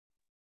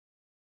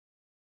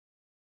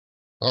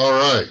All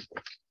right.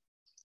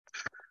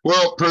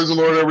 Well, praise the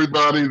Lord,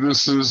 everybody.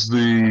 This is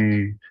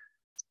the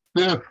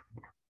 5th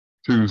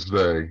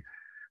Tuesday,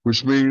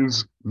 which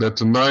means that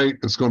tonight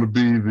is going to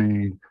be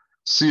the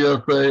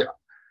CFA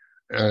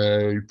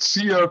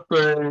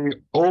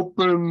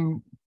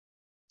Open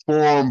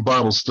Forum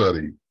Bible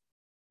Study.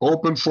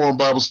 Open Forum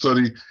Bible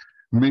Study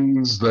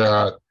means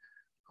that,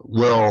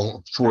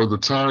 well, for the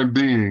time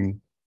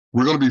being,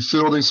 we're going to be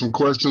fielding some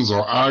questions,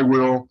 or I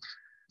will,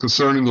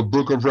 concerning the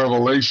book of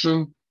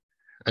Revelation.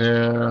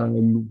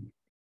 And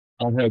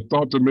I had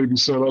thought to maybe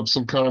set up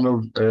some kind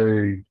of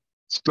a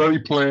study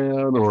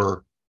plan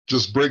or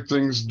just break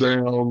things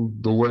down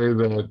the way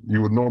that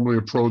you would normally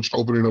approach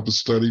opening up a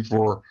study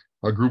for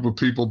a group of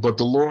people. But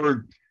the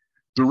Lord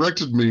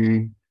directed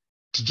me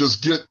to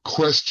just get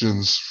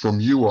questions from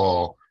you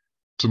all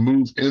to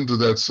move into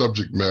that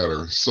subject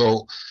matter.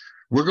 So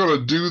we're going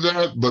to do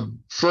that. But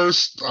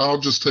first, I'll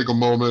just take a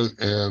moment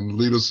and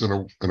lead us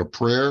in a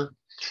prayer.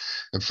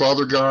 And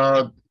Father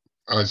God,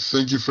 I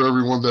thank you for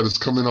everyone that is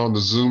coming on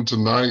the Zoom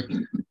tonight.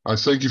 I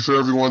thank you for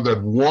everyone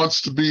that wants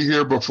to be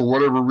here, but for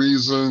whatever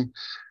reason,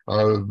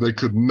 they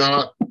could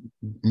not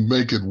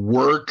make it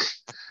work.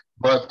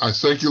 But I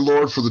thank you,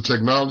 Lord, for the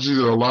technology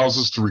that allows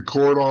us to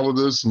record all of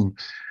this.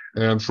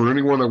 And for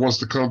anyone that wants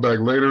to come back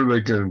later,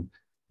 they can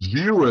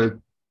view it,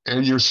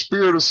 and your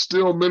spirit is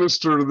still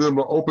minister to them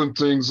to open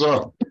things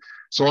up.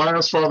 So I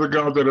ask, Father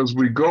God, that as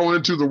we go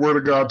into the Word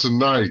of God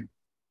tonight,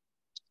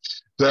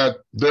 that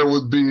there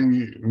would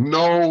be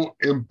no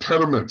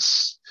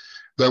impediments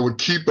that would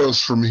keep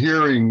us from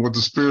hearing what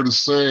the Spirit is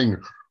saying,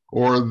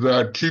 or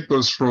that keep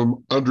us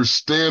from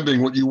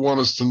understanding what you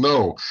want us to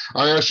know.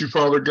 I ask you,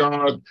 Father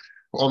God,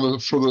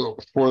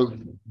 for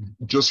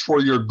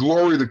your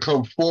glory to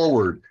come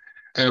forward.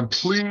 And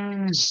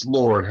please,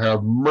 Lord,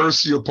 have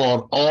mercy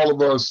upon all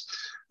of us,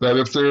 that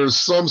if there is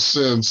some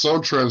sin,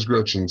 some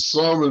transgression,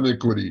 some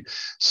iniquity,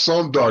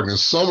 some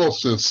darkness, some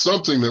offense,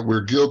 something that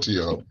we're guilty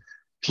of,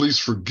 please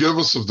forgive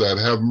us of that.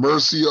 Have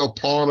mercy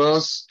upon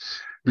us,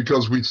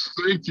 because we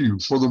thank you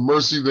for the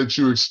mercy that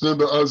you extend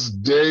to us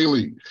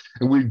daily.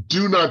 And we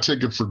do not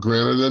take it for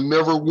granted and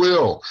never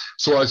will.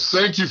 So I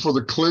thank you for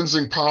the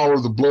cleansing power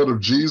of the blood of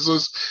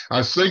Jesus.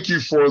 I thank you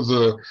for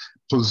the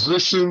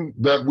position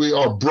that we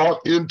are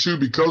brought into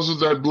because of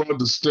that blood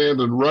to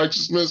stand in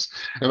righteousness.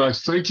 And I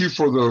thank you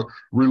for the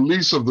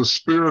release of the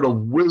spirit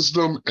of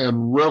wisdom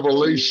and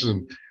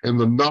revelation and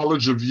the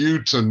knowledge of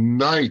you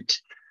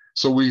tonight.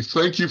 So we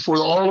thank you for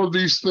all of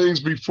these things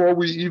before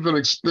we even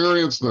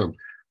experience them.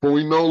 For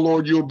we know,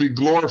 Lord, you'll be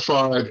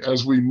glorified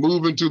as we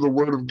move into the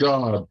Word of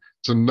God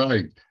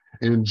tonight,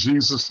 in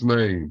Jesus'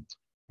 name.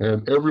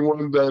 And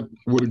everyone that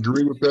would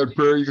agree with that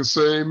prayer, you can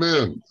say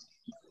amen.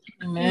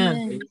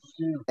 Amen.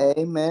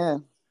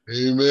 Amen.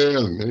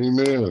 Amen.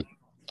 Amen.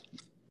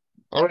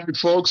 All right,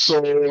 folks.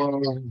 So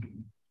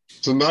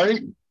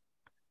tonight,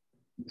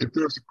 if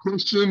there's a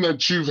question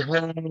that you've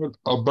had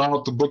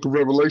about the book of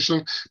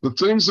Revelation, the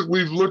things that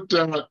we've looked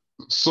at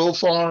so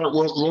far,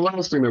 well, the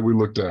last thing that we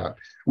looked at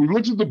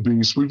the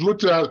beast, we've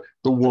looked at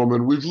the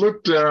woman, we've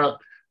looked at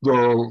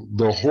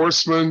the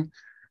horseman,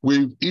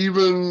 we've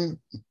even,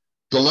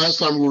 the last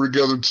time we were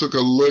together, took a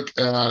look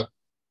at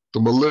the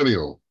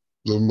millennial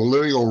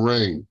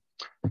reign.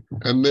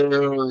 And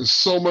there's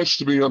so much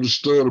to be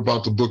understood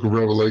about the book of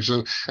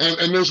Revelation.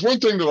 And there's one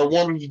thing that I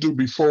wanted to do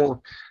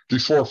before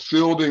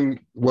fielding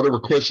whatever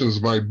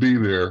questions might be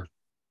there.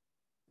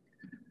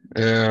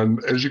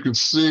 And as you can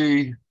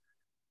see,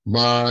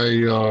 my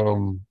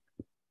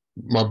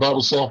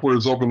Bible software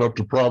is open up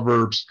to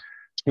Proverbs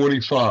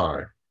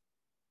 25.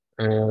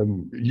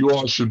 And you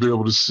all should be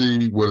able to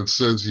see what it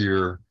says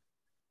here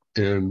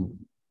in,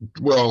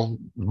 well,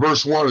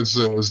 verse 1, it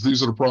says,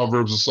 "These are the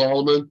Proverbs of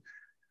Solomon,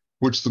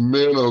 which the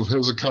men of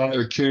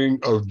Hezekiah, king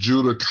of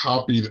Judah,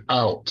 copied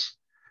out."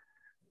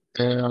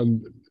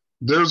 And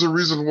there's a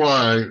reason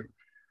why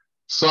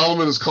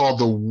Solomon is called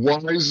the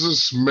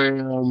wisest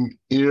man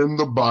in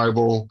the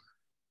Bible,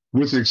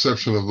 with the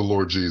exception of the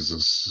Lord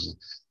Jesus.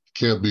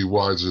 Can't be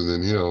wiser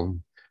than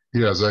him.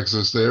 He has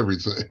access to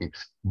everything.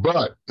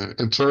 But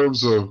in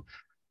terms of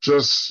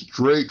just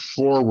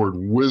straightforward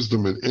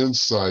wisdom and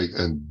insight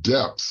and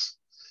depth,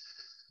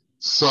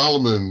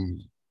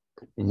 Solomon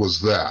was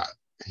that.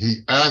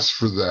 He asked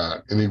for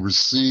that and he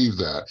received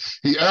that.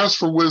 He asked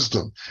for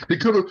wisdom.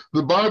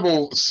 The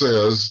Bible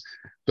says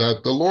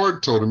that the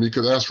Lord told him he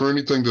could ask for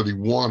anything that he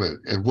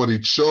wanted, and what he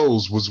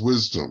chose was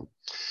wisdom.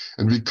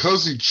 And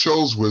because he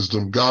chose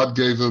wisdom, God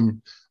gave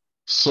him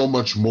so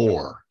much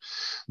more.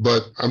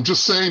 But I'm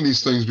just saying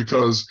these things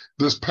because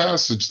this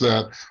passage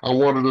that I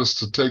wanted us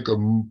to take a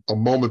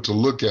moment to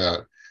look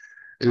at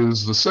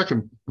is the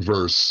second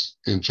verse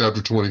in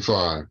chapter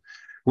 25,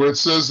 where it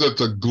says that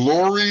it is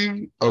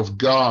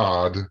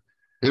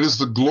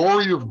the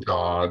glory of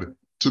God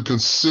to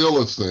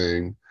conceal a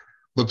thing,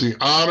 but the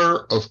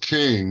honor of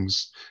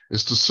kings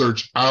is to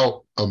search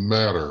out a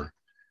matter.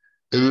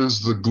 It is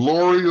the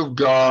glory of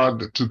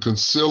God to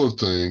conceal a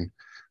thing,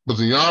 but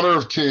the honor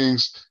of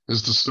kings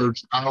is to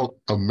search out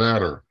a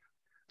matter.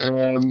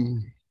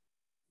 And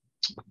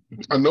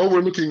I know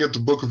we're looking at the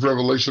book of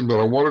Revelation, but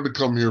I wanted to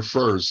come here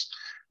first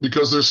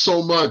because there's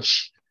so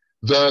much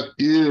that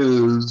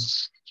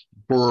is,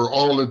 for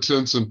all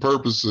intents and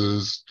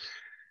purposes,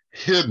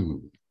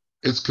 hidden.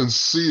 It's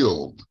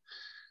concealed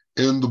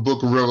in the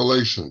book of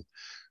Revelation,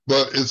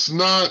 but it's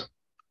not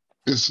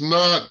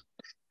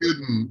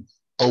hidden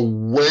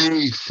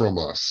away from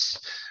us.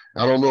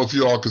 I don't know if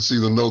you all can see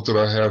the note that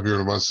I have here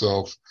to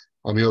myself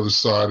on the other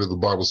side of the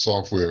Bible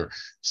software.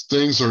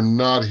 Things are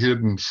not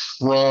hidden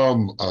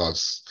from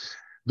us.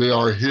 They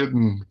are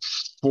hidden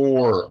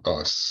for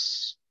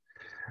us.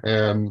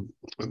 And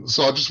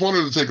so I just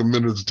wanted to take a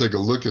minute to take a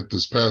look at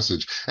this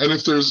passage. And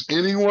if there's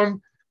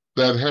anyone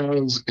that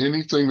has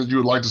anything that you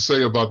would like to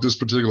say about this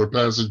particular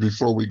passage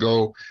before we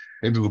go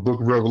into the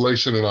book of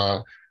Revelation, and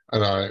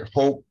I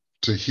hope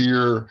to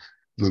hear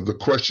the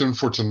question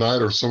for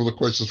tonight or some of the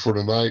questions for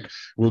tonight,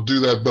 we'll do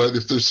that. But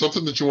if there's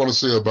something that you want to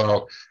say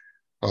about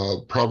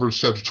Proverbs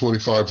chapter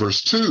 25,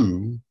 verse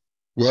 2,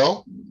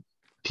 well,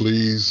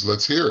 please,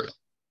 let's hear it.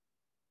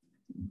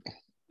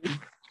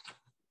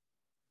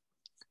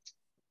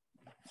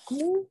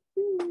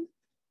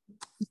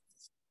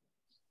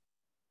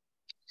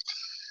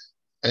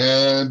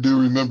 And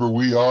do remember,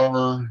 we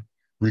are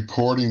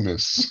recording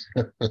this.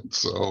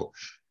 So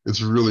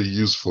it's really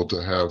useful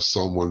to have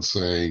someone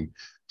saying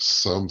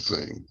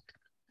something.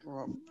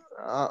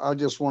 I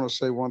just want to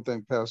say one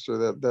thing, Pastor,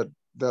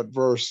 that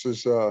verse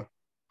is,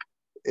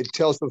 it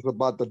tells us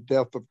about the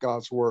depth of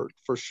God's word,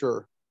 for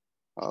sure.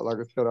 Like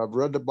I said, I've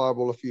read the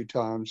Bible a few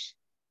times,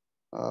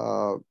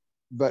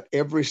 but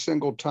every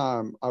single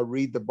time I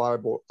read the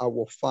Bible, I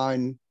will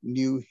find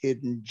new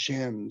hidden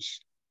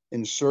gems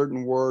in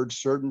certain words,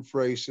 certain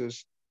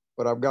phrases.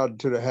 But I've got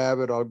to the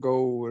habit, I'll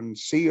go and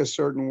see a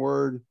certain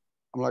word.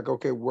 I'm like,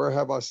 okay, where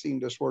have I seen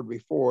this word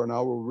before? And I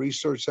will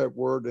research that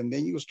word, and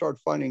then you start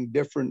finding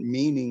different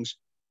meanings,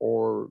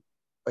 or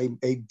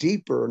a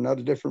deeper, not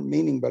a different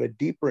meaning, but a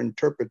deeper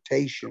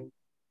interpretation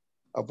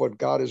of what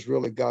God has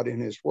really got in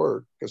his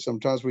word. Because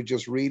sometimes we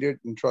just read it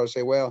and try to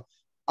say, well,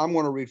 I'm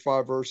going to read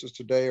 5 verses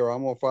today, or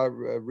I'm going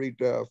to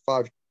read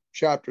 5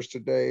 chapters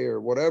today,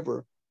 or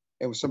whatever.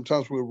 And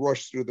sometimes we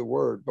rush through the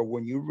word. But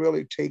when you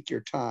really take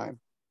your time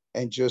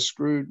and just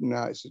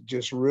scrutinize it,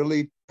 just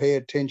really pay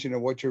attention to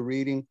what you're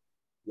reading,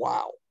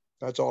 wow.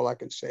 That's all I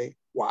can say.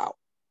 Wow.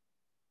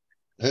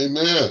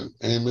 Amen.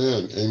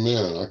 Amen.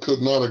 Amen. I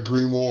could not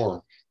agree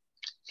more.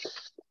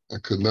 I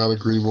could not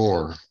agree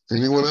more.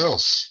 Anyone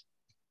else?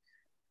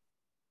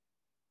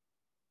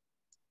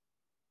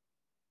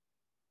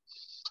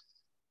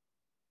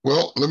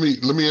 Well, let me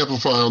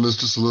amplify on this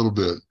just a little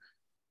bit.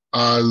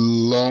 I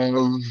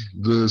love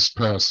this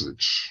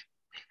passage.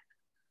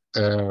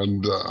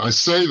 And I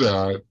say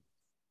that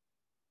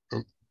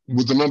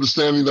with an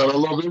understanding that I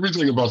love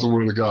everything about the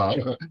Word of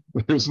God.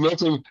 There's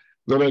nothing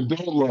that I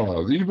don't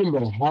love, even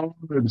the hard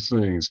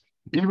things,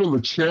 even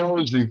the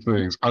challenging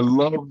things. I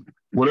love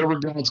whatever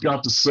God's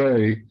got to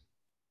say.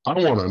 I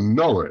want to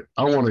know it.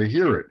 I want to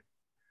hear it.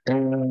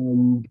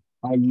 And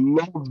I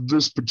love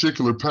this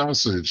particular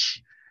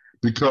passage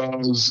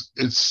because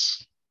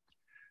it's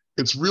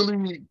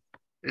really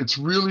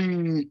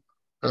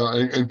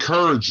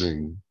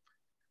encouraging,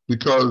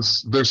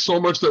 because there's so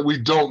much that we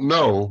don't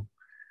know,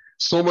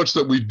 so much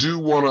that we do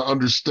want to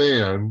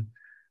understand,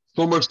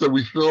 so much that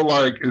we feel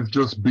like is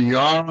just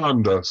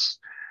beyond us.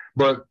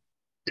 But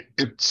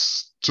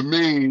it's, to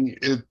me,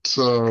 it's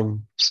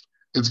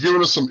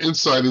given us some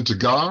insight into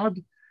God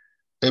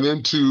and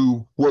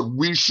into what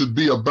we should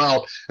be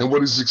about and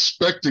what he's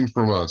expecting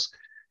from us.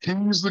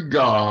 He's the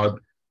God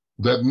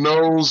that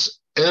knows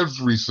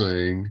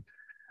everything,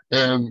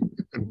 and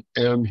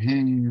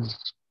he's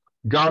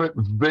got it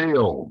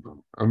veiled.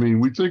 I mean,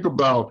 we think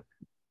about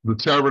the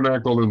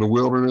tabernacle in the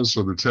wilderness,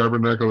 or the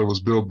tabernacle that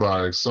was built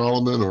by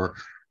Solomon, or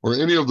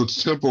any of the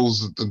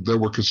temples that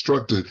were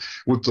constructed,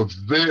 with the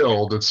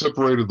veil that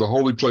separated the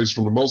holy place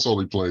from the most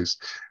holy place.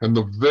 And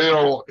the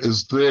veil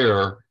is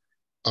there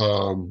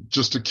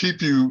just to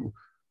keep you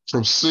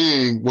from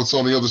seeing what's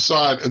on the other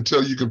side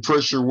until you can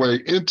press your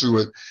way into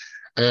it.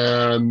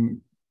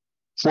 And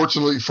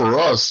fortunately for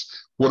us,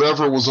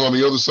 whatever was on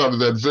the other side of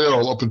that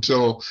veil up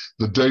until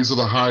the days of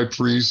the high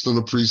priest and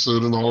the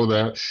priesthood and all of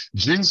that,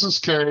 Jesus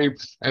came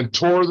and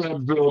tore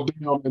that veil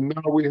down, and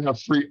now we have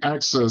free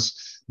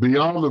access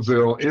beyond the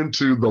veil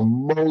into the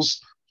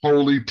most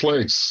holy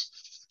place.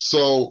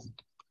 So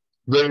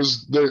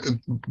there's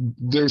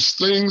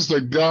things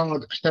that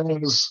God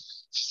has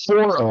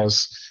for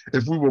us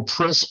if we will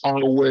press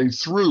our way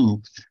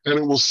through, and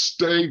it will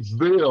stay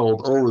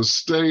veiled or will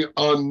stay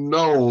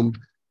unknown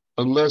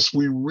unless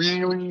we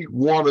really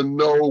want to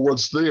know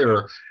what's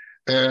there.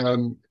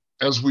 And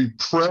as we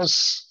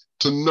press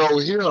to know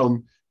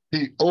him,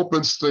 he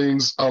opens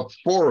things up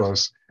for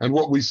us. And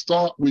what we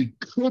thought we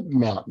could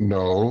not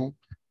know,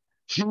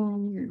 he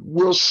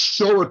will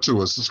show it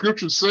to us. The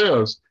scripture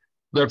says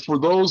that for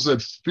those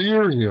that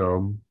fear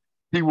him,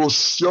 he will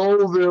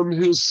show them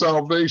his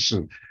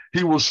salvation.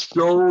 He will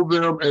show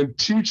them and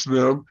teach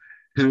them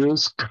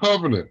his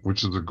covenant,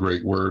 which is a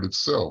great word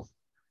itself,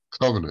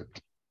 covenant.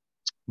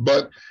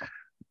 But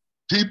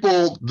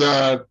people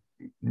that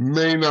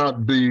may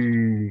not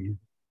be,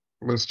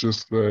 let's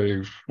just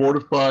say,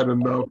 fortified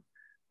enough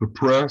to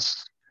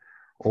press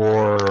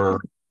or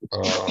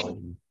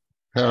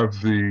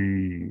have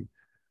the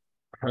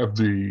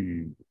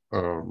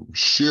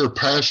sheer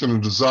passion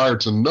and desire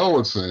to know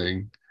a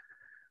thing,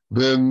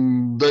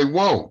 then they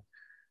won't.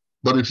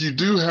 But if you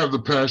do have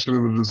the passion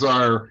and the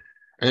desire,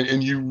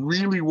 and you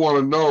really want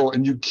to know,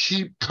 and you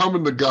keep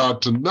coming to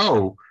God to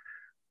know,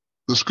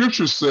 the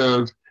scripture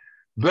says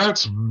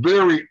that's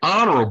very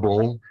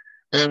honorable,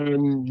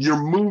 and you're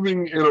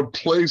moving in a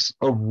place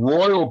of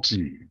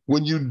royalty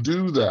when you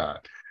do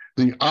that.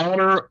 The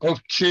honor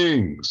of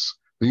kings,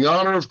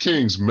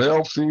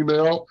 male,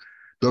 female,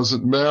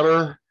 doesn't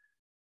matter,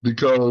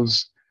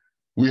 because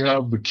we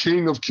have the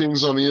King of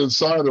Kings on the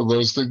inside of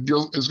us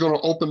that is going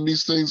to open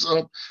these things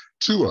up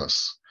to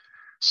us.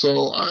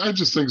 So I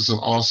just think it's an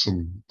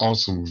awesome,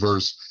 awesome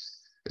verse.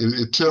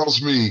 It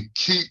tells me,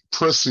 keep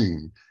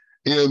pressing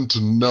in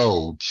to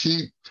know.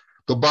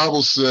 The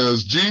Bible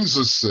says,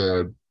 Jesus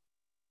said,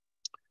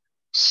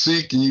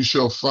 seek and you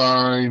shall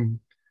find.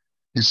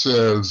 He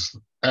says,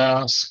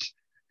 ask.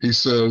 He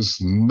says,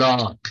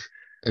 knock.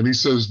 And he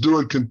says, do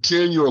it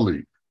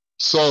continually.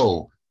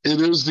 So it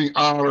is the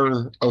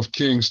honor of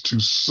kings to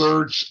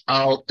search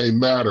out a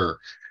matter,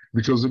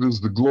 because it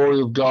is the glory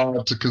of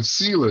God to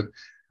conceal it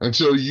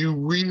until you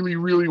really,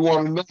 really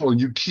want to know. And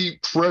you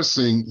keep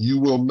pressing, you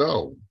will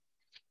know.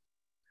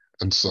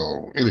 And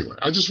so, anyway,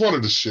 I just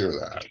wanted to share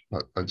that.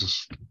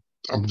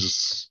 I'm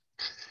just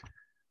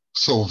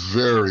so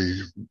very,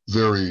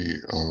 very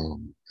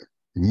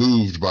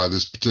moved by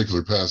this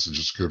particular passage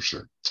of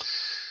scripture.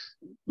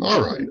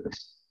 All right.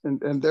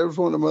 And there's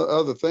one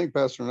other thing,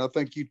 Pastor, and I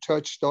think you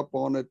touched up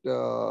on it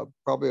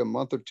probably a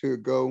month or two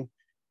ago,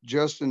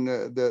 just in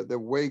the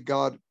way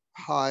God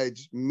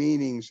hides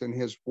meanings in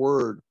his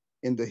word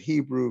in the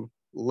Hebrew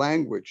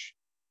language,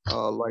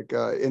 like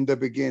in the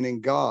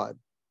beginning, God,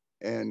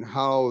 and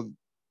how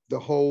the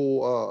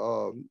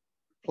whole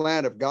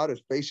plan of God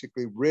is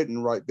basically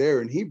written right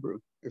there in Hebrew,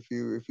 if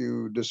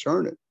you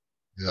discern it.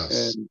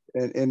 Yes.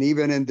 And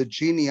even in the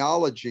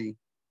genealogy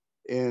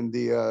in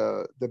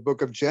the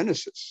book of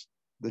Genesis,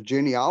 the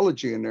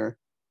genealogy in there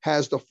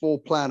has the full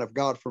plan of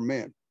God for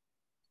man.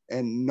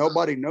 And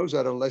nobody knows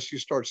that unless you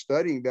start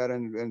studying that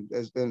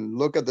and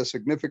look at the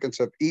significance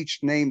of each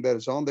name that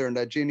is on there in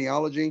that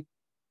genealogy,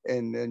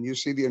 and you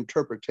see the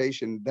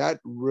interpretation. That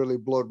really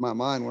blew my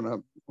mind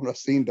when I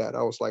seen that.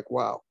 I was like,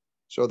 wow.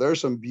 So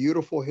there's some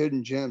beautiful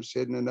hidden gems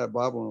hidden in that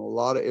Bible in a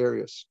lot of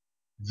areas.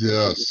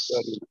 Yes.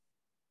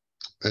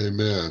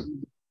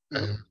 Amen.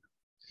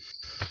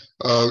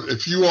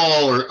 If you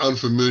all are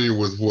unfamiliar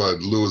with what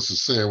Lewis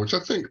is saying, which I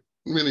think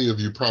many of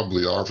you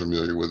probably are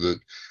familiar with it,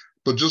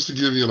 but just to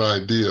give you an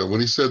idea,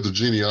 when he said the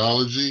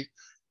genealogy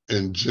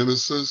in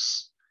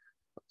Genesis,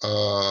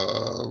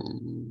 all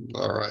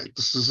right,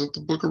 this isn't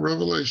the book of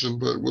Revelation,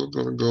 but we're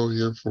going to go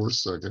here for a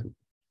second.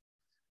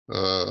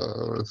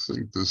 I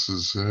think this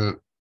is it,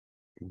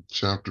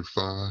 chapter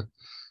 5.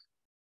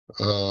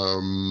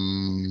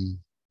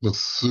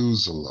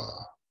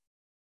 Methuselah.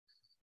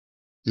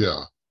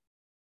 Yeah,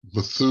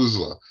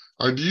 Methuselah.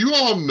 Do you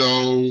all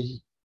know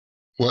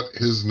what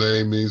his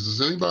name means?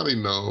 Does anybody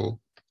know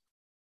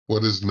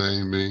what his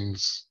name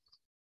means?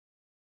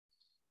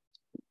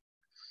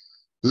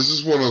 This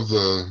is one of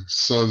the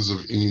sons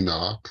of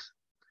Enoch,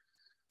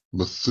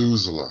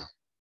 Methuselah.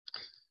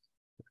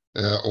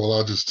 Well,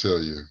 I'll just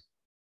tell you.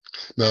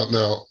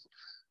 Now,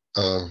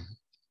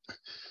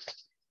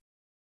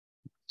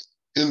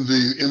 in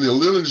the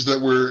lineage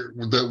that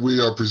we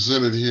are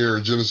presented here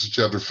in Genesis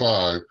chapter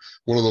 5,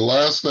 one of the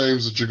last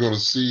names that you're going to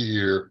see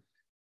here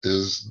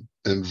is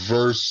in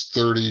verse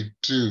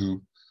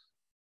 32,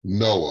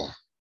 Noah.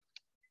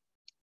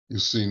 You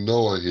see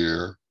Noah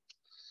here.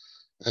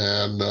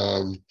 And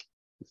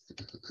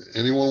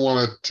anyone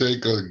want to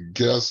take a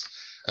guess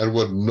at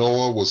what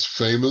Noah was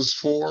famous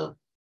for?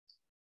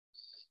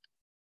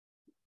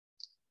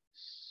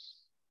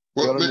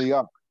 Building the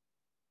ark.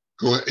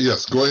 Go ahead.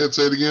 Yes, go ahead.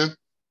 Say it again.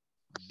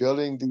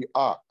 Building the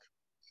ark.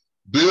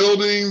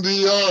 Building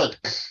the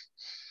ark.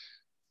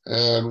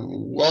 And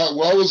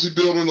why was he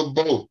building a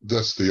boat?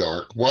 That's the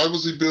ark. Why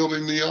was he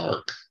building the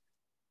ark?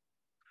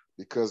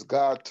 Because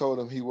God told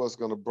him he was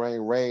going to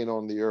bring rain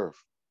on the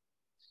earth.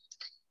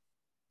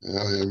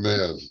 Yeah,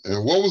 amen.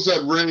 And what was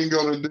that rain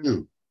going to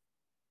do?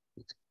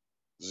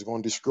 It's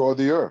going to destroy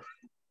the earth.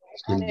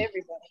 Everybody.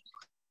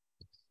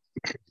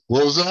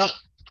 What was that?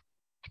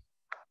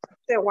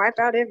 Said wipe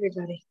out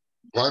everybody.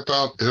 Wipe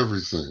out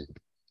everything.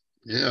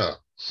 Yeah.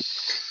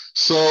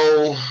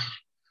 So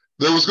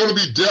there was going to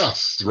be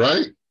death,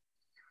 right?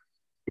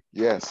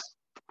 Yes.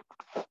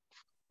 Let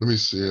me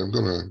see. I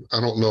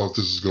don't know if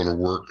this is going to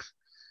work.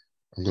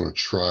 I'm going to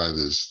try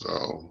this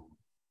though.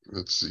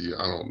 Let's see.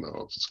 I don't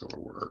know if it's going to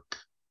work.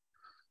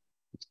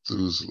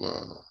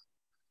 Methuselah.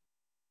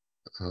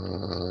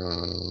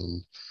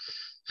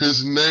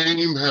 His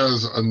name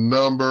has a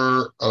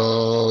number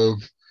of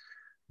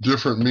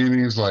different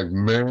meanings, like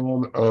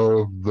man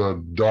of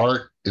the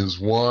dark is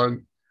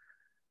one.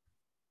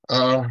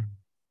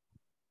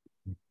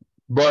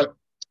 But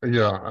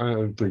yeah, I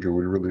don't think it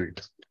really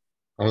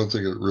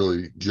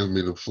give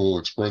me the full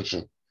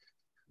expression.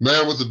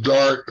 Man with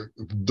the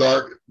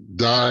dark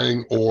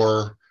dying,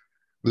 or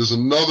there's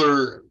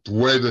another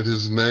way that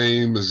his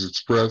name is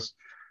expressed,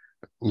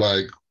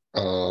 like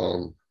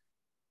when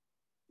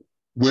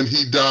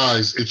he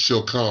dies, it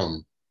shall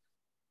come.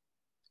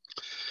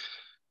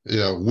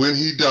 Yeah, when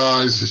he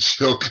dies, it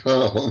shall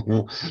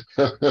come.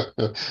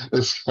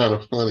 It's kind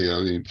of funny.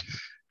 I mean,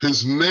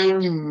 his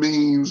name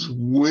means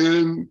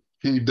when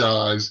he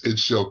dies, it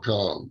shall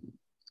come.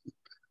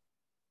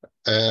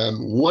 And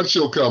what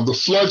shall come? The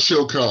flood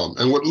shall come.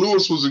 And what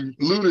Lewis was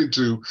alluding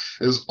to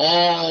is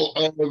all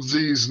of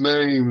these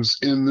names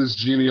in this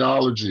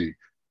genealogy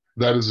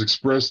that is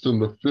expressed in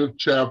the 5th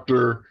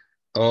chapter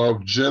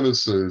of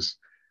Genesis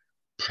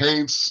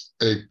paints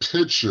a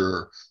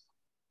picture,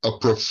 a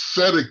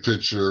prophetic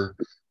picture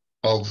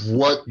of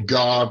what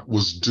God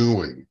was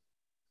doing.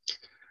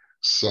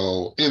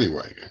 So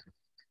anyway,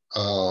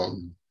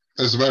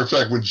 as a matter of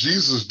fact, when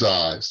Jesus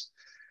dies,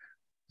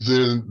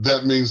 then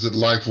that means that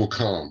life will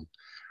come.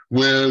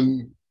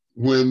 When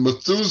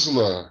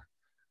Methuselah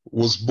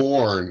was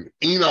born,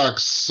 Enoch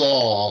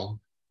saw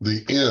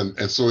the end,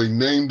 and so he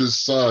named his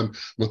son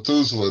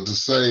Methuselah to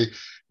say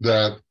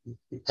that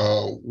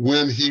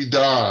when he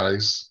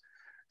dies,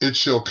 it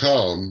shall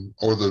come,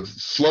 or the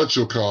flood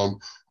shall come,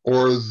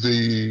 or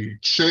the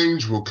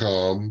change will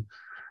come,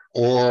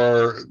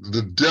 or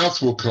the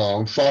death will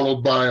come,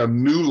 followed by a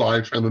new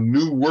life and a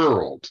new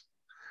world.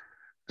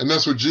 And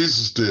that's what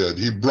Jesus did.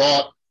 He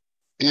brought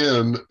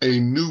in a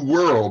new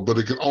world, but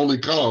it can only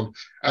come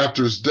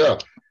after his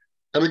death.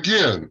 And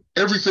again,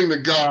 everything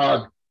that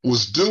God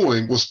was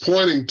doing was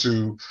pointing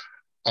to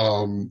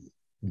down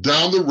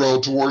the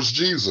road towards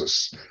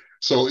Jesus.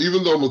 So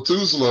even though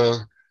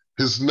Methuselah,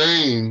 his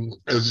name,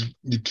 as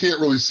you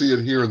can't really see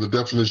it here in the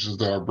definitions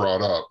that are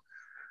brought up,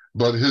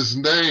 but his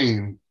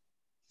name,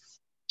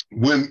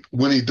 when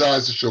he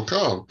dies, it shall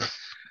come,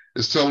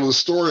 is telling the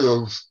story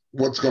of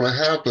what's going to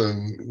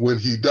happen when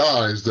he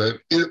dies, that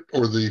it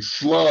or the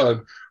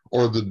flood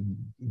or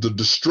the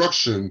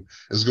destruction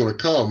is going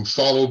to come,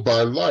 followed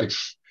by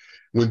life.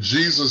 When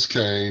Jesus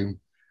came,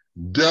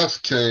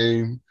 death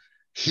came.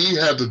 He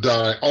had to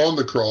die on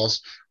the cross,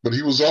 but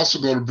he was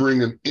also going to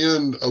bring an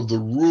end of the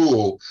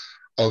rule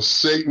of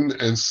Satan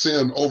and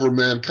sin over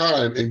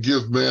mankind and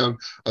give man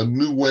a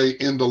new way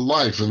into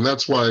life. And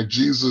that's why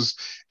Jesus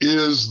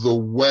is the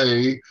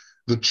way,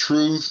 the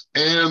truth,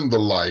 and the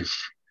life.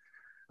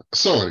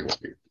 So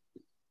anyway,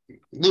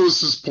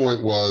 Lewis's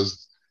point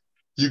was,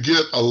 you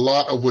get a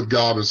lot of what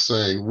God is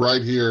saying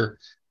right here,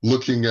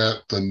 looking at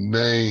the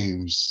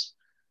names,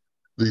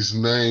 these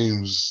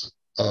names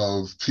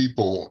of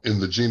people in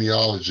the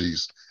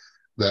genealogies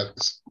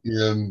that's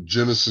in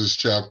Genesis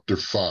chapter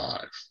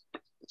 5.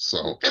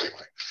 So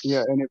anyway.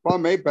 Yeah, and if I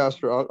may,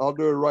 Pastor, I'll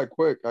do it right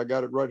quick. I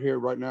got it right here,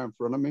 right now in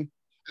front of me.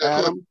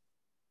 Yeah,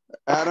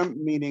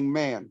 Adam meaning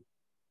man.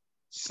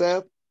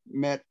 Seth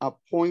meant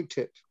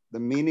appointed. The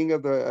meaning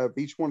of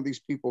each one of these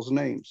people's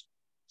names.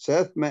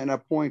 Seth meant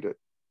appointed.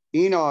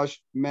 Enosh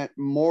meant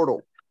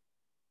mortal.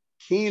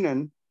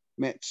 Kenan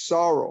meant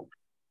sorrow.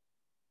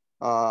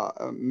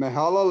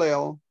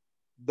 Mahalalel,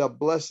 the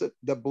blessed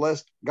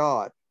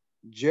God.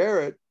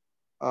 Jared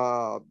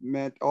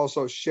meant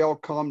also shall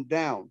come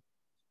down.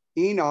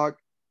 Enoch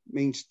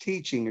means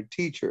teaching or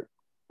teacher.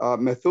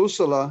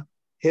 Methuselah,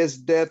 his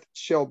death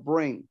shall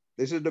bring.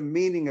 This is the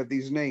meaning of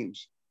these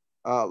names.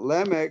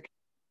 Lamech,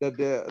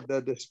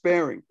 the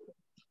despairing.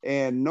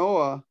 And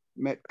Noah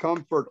meant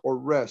comfort or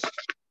rest.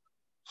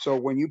 So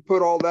when you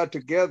put all that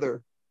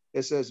together,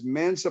 it says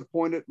man's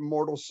appointed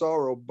mortal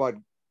sorrow, but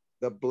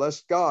the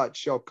blessed God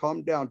shall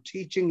come down,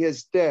 teaching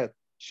his death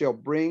shall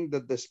bring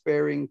the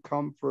despairing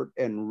comfort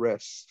and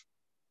rest.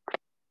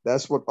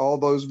 That's what all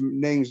those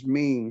names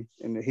mean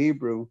in the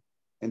Hebrew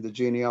and the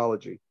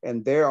genealogy.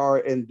 And they are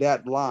in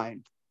that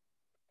line.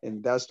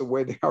 And that's the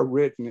way they are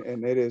written.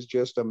 And it is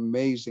just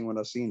amazing when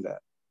I've seen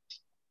that.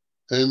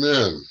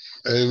 Amen.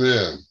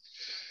 Amen.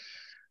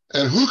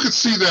 And who could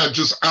see that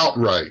just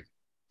outright?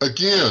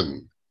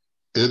 Again,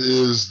 it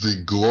is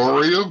the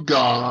glory of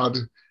God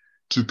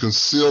to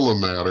conceal a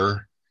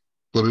matter,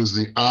 but it is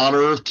the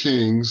honor of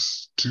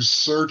kings to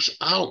search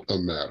out a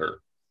matter.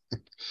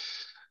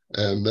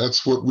 And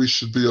that's what we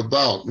should be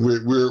about.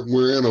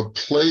 We're in a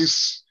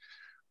place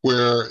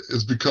where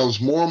it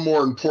becomes more and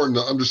more important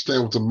to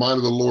understand what the mind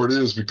of the Lord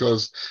is,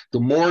 because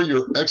the more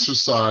you're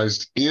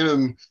exercised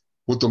in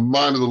what the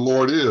mind of the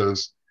Lord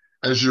is,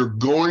 as you're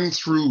going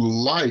through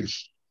life,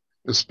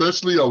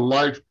 especially a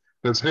life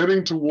that's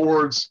heading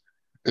towards,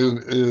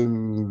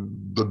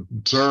 in the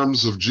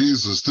terms of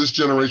Jesus, this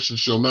generation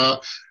shall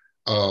not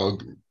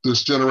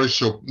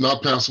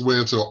pass away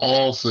until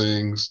all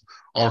things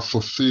are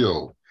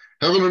fulfilled.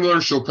 Heaven and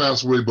earth shall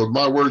pass away, but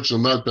my word shall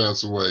not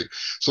pass away.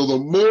 So the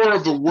more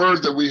of the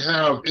word that we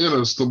have in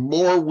us, the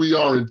more we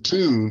are in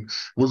tune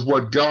with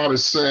what God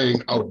is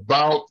saying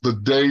about the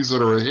days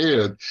that are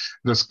ahead,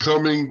 that's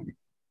coming,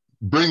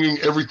 bringing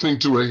everything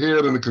to a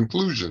head and a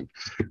conclusion.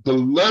 The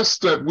less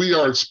that we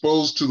are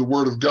exposed to the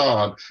word of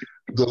God,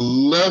 the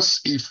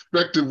less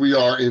effective we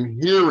are in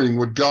hearing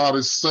what God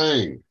is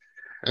saying.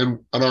 And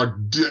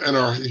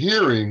our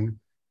hearing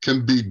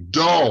can be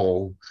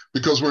dull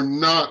because we're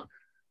not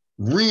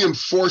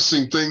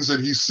reinforcing things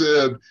that he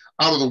said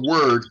out of the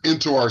word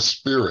into our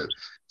spirit.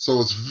 So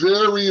it's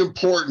very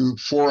important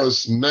for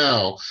us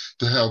now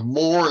to have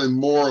more and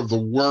more of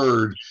the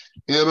word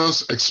in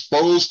us,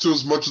 exposed to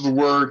as much of the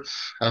word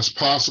as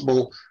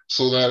possible,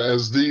 so that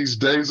as these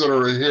days that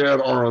are ahead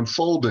are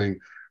unfolding,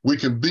 we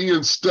can be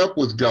in step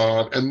with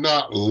God and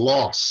not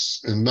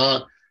lost and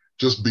not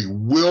just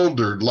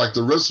bewildered like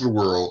the rest of the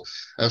world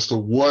as to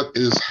what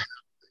is happening,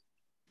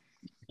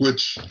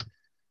 which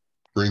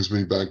brings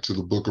me back to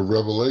the book of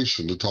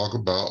Revelation to talk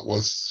about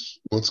what's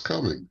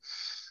coming.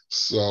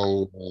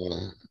 So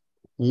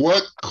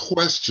what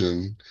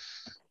question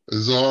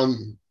is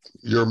on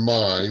your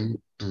mind?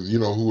 You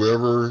know,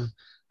 whoever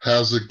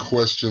has a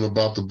question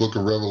about the book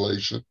of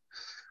Revelation,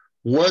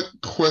 what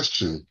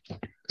question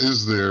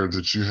is there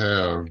that you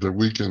have that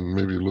we can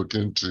maybe look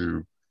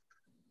into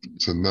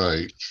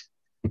tonight?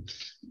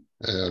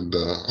 And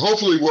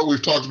hopefully what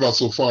we've talked about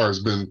so far has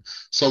been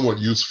somewhat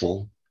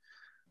useful.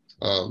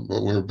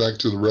 But we're back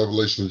to the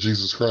revelation of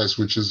Jesus Christ,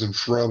 which is in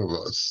front of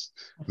us.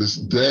 This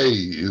day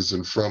is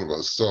in front of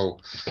us. So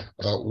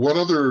what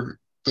other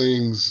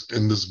things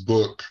in this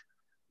book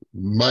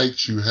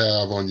might you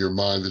have on your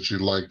mind that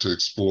you'd like to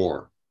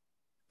explore?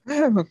 I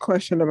have a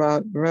question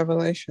about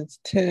Revelations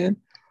 10,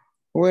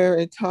 where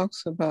it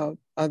talks about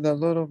the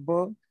little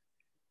book,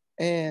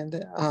 and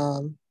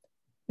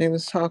it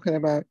was talking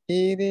about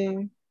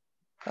eating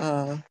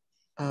the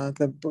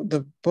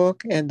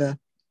book and the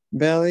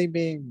belly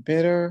being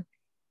bitter,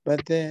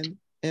 but then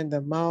in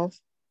the mouth,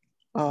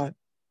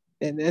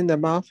 and in the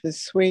mouth is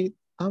sweet.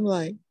 I'm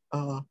like,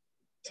 so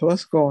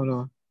what's going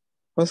on?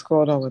 What's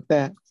going on with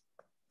that?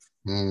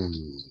 And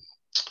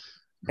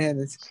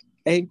it's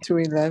 8 to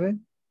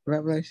 11,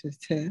 Revelations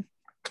 10.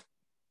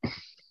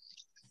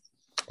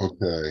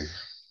 Okay.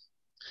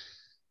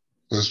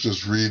 Let's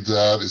just read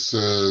that. It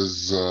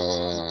says,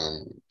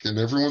 can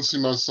everyone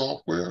see my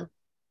software?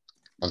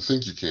 I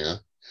think you can.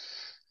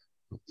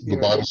 The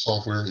Bible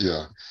software,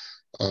 yeah.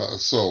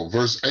 So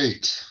verse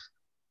 8,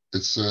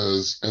 it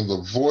says, and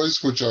the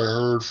voice which I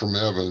heard from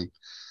heaven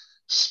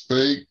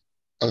spake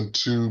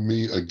unto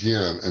me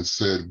again and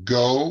said,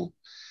 go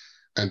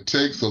and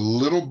take the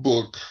little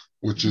book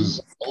which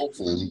is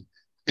open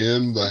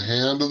in the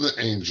hand of the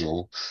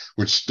angel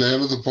which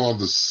standeth upon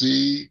the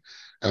sea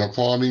and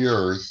upon the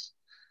earth,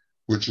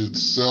 which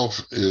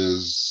itself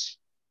is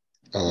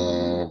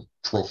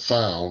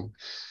profound,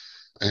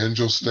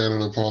 angel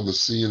standing upon the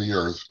sea and the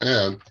earth.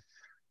 And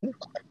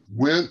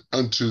went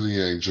unto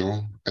the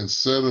angel and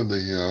said unto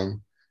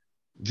him,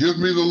 give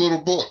me the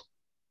little book.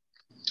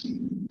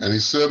 And he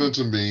said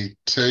unto me,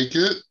 take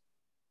it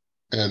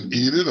and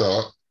eat it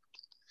up,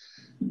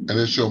 and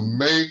it shall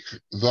make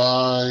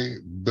thy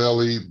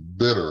belly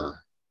bitter,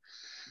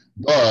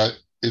 but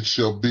it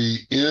shall be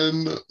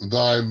in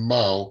thy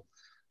mouth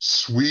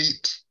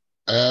sweet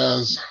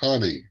as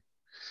honey.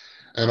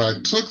 And I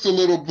took the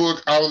little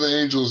book out of the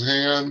angel's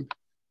hand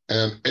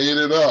and ate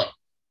it up,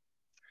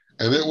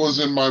 and it was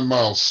in my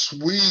mouth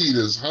sweet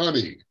as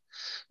honey.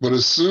 But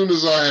as soon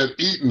as I had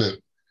eaten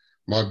it,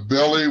 my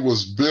belly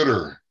was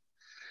bitter.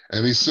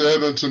 And he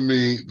said unto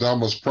me, thou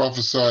must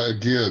prophesy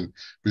again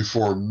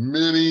before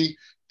many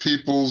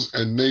peoples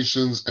and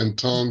nations and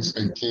tongues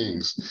and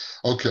kings.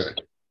 Okay,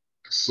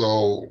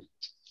 so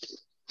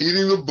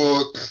eating the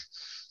book,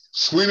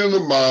 sweet in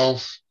the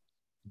mouth,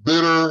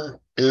 bitter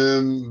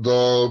in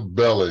the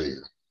belly.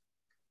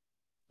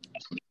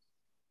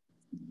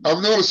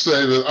 I'm going to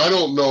say that I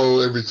don't know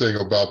everything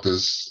about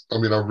this. I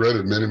mean, I've read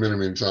it many, many,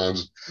 many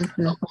times. I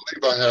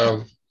believe I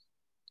have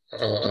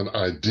an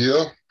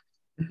idea.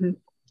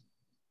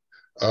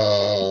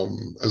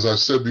 As I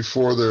said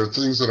before, there are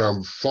things that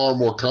I'm far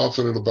more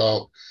confident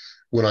about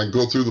when I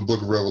go through the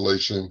book of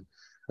Revelation.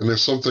 And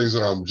there's some things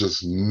that I'm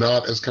just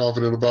not as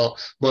confident about.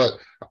 But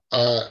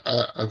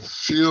I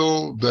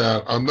feel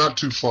that I'm not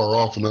too far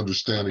off in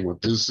understanding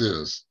what this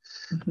is.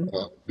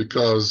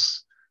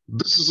 Because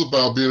this is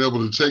about being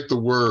able to take the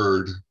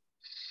word,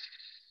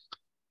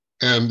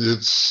 and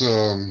it's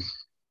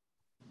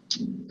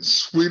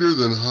sweeter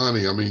than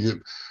honey. I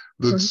mean,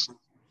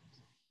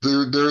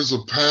 there's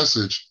a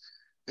passage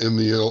in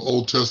the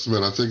Old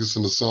Testament, I think it's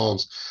in the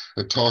Psalms,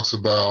 that talks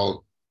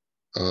about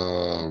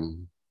the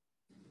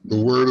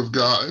word of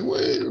God.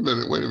 Wait a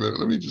minute.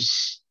 Let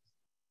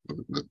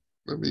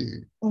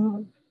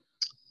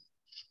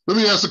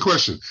me ask the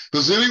question.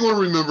 Does anyone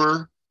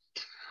remember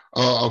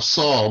a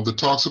psalm that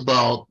talks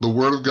about the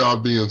word of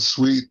God being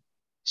sweeter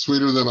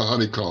than a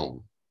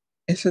honeycomb?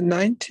 Is it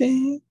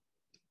 19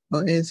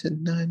 or is it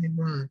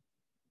 91?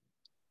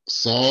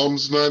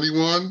 Psalms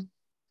 91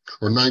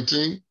 or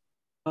 19?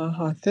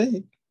 I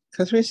think.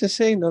 Because we used to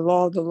sing, the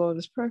law of the Lord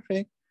is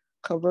perfect,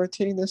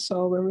 converting the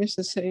soul. When we used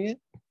to sing it?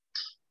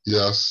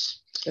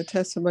 Yes. The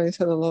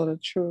testimonies of the Lord are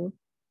true,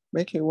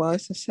 making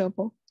wise the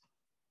simple.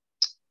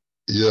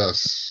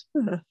 Yes.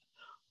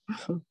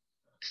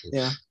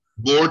 Yeah.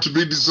 More to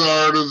be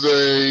desired are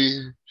they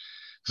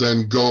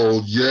than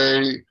gold,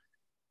 yea,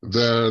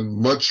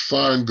 than much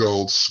fine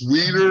gold,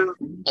 sweeter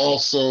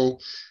also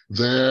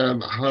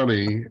than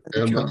honey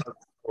and the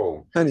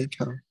honeycomb.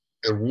 Honeycomb.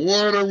 And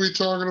what are we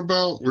talking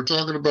about? We're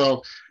talking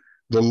about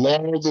the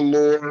law of the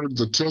Lord,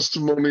 the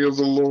testimony of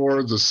the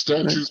Lord, the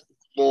statutes of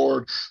the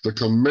Lord, the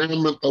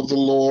commandment of the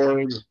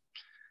Lord.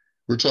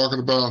 We're talking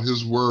about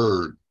his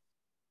word.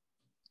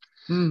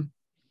 Mm.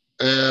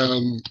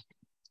 And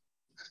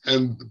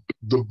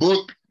the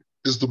book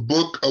is the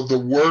book of the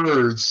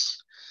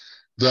words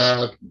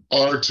that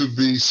are to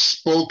be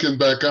spoken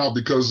back out,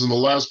 because in the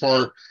last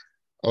part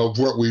of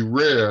what we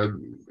read,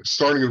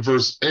 starting in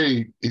verse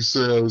 8, he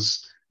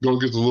says, go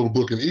get the little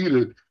book and eat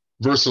it.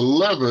 Verse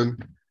 11,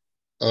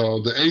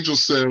 the angel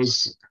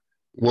says,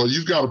 well,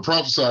 you've got to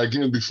prophesy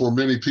again before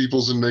many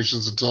peoples and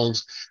nations and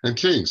tongues and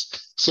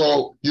kings.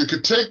 So you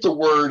could take the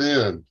word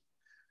in,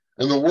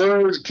 and the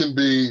word can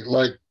be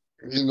like,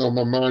 you know,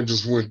 my mind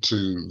just went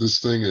to this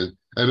thing,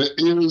 and it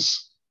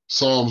is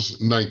Psalms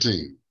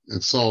 19.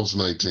 It's Psalms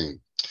 19.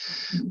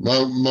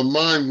 My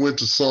mind went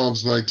to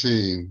Psalms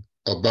 19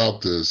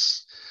 about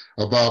this,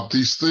 about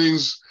these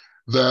things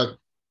that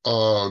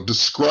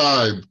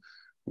describe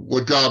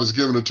what God has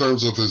given in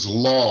terms of his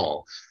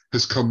law,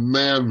 his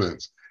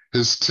commandments,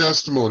 his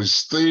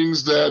testimonies,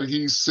 things that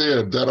he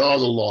said that are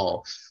the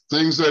law,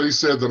 things that he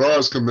said that are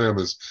his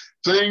commandments,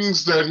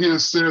 things that he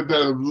has said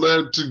that have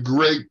led to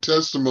great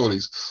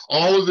testimonies.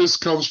 All of this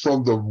comes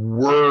from the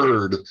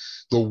word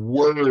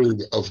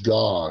of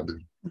God.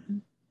 Mm-hmm.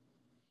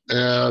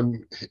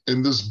 And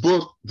in this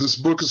book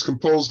is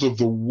composed of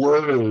the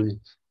word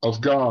of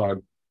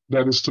God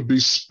that is to be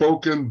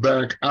spoken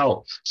back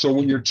out. So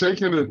when you're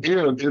taking it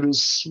in, it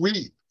is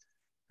sweet.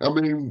 I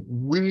mean,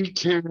 we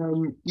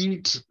can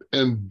eat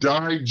and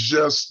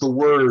digest the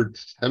word.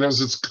 And as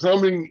it's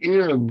coming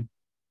in,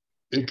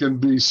 it can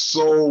be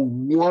so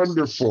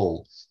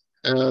wonderful.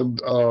 And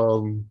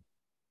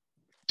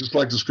just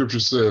like the scripture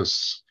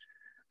says,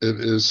 it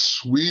is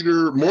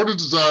sweeter, more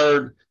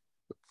to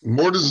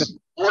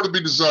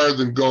be desired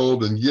than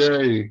gold, and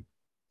yea,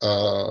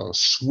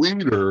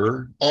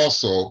 sweeter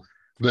also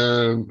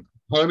than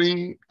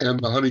honey and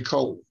the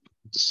honeycomb.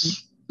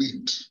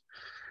 Sweet.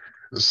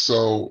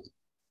 So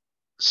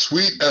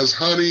sweet as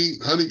honey.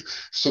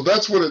 So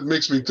that's what it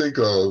makes me think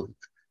of.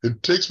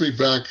 It takes me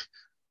back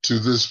to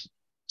this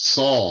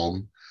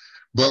psalm.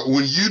 But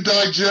when you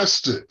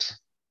digest it,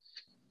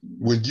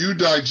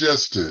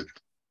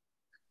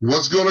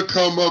 what's going to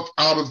come up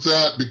out of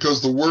that, because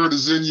the word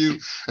is in you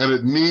and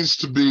it needs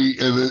to be,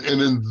 and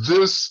in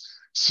this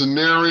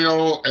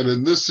scenario and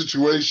in this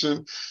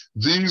situation,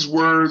 these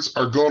words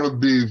are going to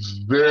be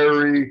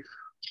very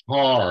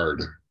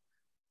hard.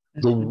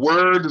 The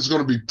word is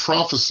going to be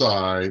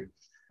prophesied,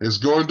 is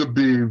going to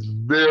be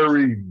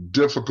very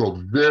difficult,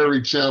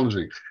 very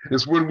challenging.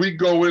 It's when we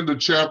go into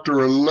chapter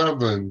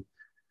 11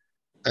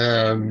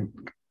 and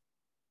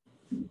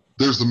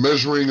there's the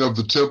measuring of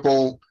the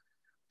temple,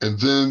 and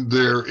then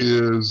there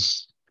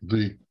is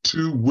the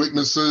two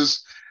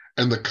witnesses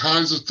and the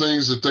kinds of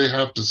things that they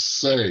have to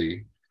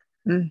say.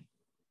 Mm.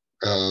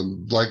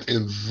 Like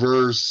in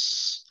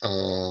verse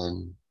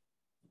 4,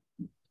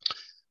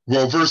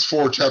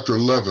 chapter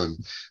 11,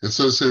 it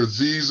says here,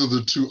 these are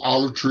the two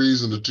olive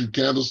trees and the two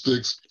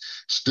candlesticks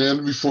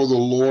standing before the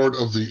Lord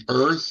of the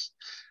earth.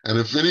 And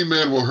if any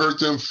man will hurt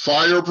them,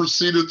 fire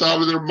proceedeth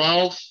out of their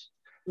mouth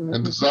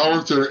and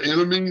devoureth their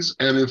enemies.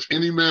 And if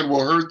any man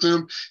will hurt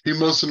them, he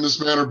must in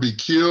this manner be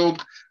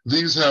killed.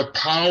 These have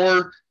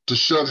power to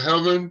shut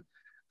heaven,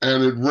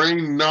 and it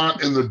rained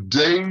not in the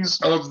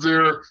days of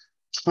their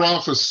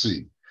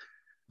prophecy.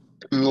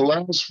 In the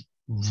last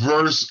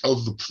verse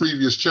of the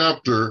previous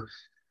chapter,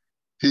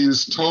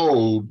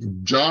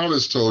 John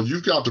is told,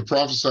 you've got to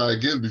prophesy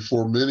again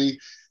before many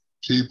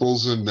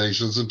peoples and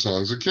nations and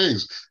tongues and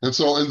kings. And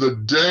so in the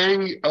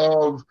day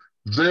of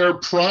their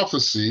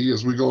prophecy,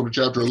 as we go into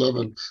chapter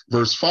 11,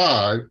 verse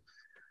 5,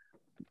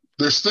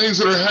 there's things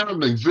that are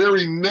happening,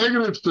 very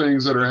negative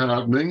things that are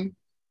happening.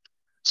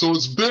 So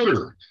it's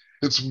bitter.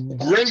 It's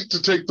great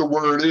to take the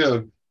word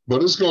in,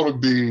 but it's going to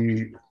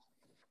be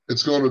the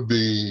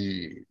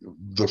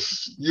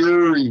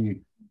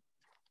fury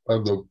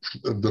of the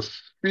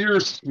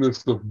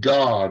fierceness of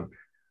God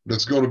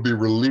that's going to be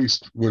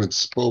released when it's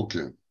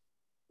spoken.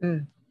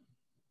 Mm.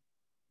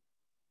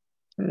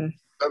 Mm.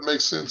 That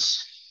makes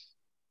sense.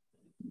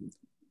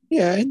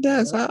 Yeah, it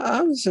does.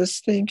 I was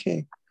just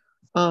thinking,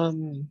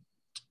 you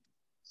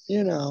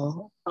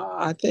know,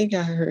 I think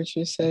I heard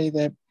you say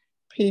that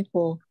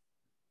people,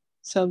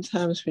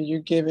 sometimes when you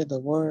give it the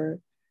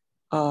word,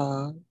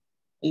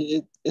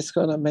 it's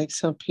going to make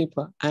some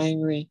people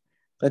angry,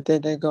 but then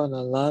they're going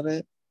to love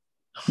it.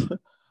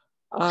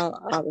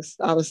 I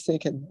was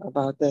thinking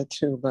about that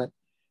too, but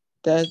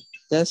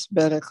that's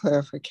better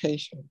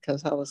clarification,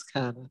 because I was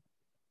kind of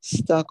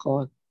stuck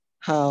on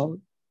how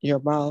your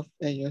mouth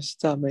and your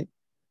stomach,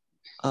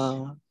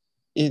 how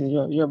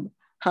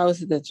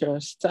is it that your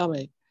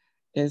stomach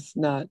is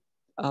not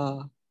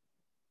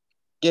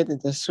getting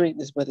the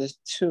sweetness, but it's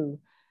two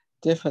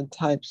different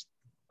types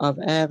of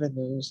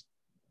avenues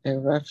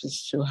in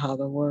reference to how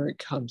the word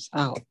comes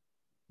out.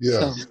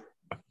 Yeah. So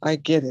I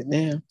get it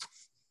now.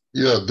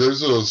 Yeah,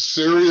 there's a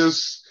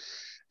serious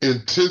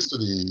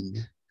intensity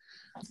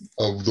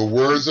of the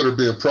words that are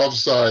being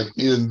prophesied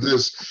in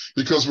this,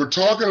 because we're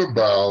talking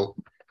about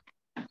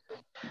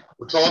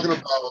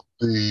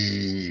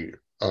the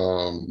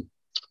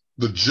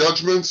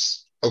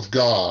judgments of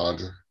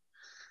God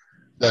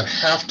that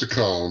have to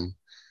come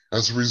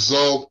as a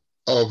result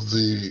of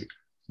the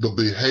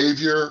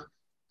behavior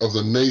of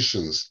the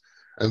nations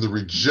and the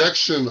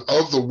rejection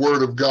of the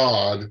word of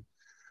God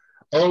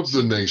of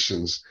the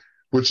nations,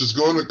 which is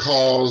going to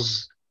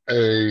cause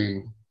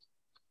a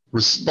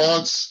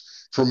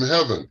response from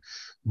heaven.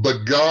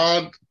 But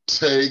God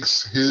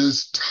takes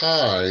his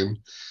time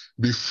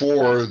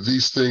before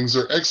these things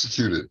are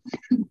executed.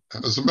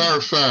 As a matter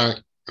of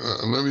fact,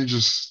 let me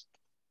just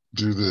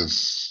do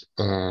this.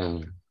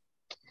 2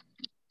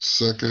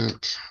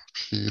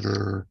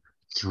 Peter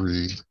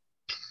 3,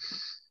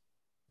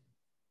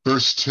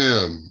 verse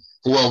 10.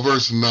 Well,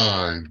 verse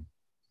 9.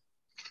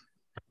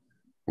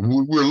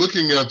 We're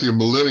looking at the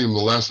millennium the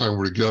last time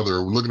we're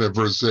together. We're looking at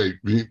verse 8.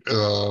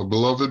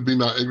 Beloved, be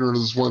not ignorant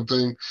of this one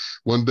thing.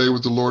 One day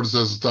with the Lord is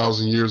as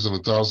 1,000 years, and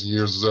 1,000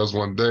 years is as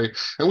one day.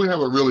 And we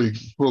haven't really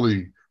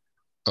fully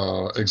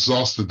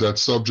exhausted that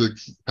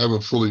subject,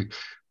 haven't fully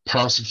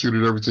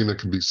prosecuted everything that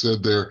can be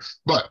said there.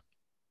 But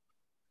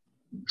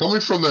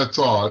coming from that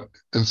thought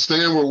and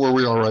staying where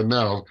we are right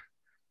now,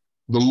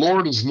 the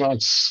Lord is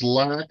not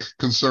slack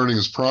concerning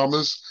his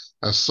promise,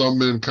 as some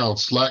men count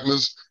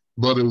slackness,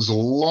 but is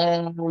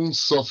long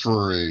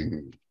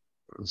suffering.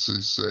 Let's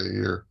see, say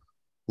here,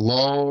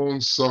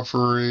 long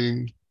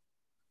suffering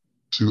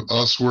to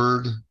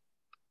usward.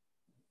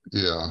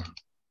 Yeah.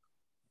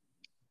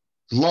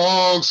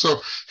 Long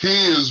suffering.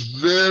 He is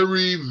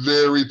very,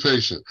 very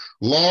patient.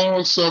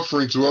 Long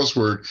suffering to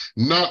usward,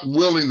 not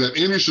willing that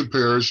any should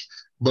perish,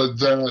 but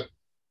that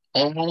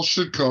all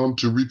should come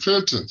to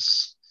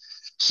repentance.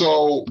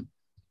 So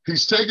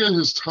he's taking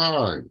his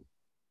time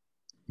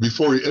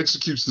before he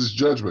executes this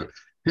judgment.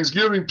 He's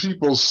giving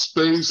people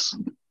space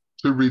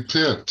to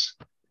repent.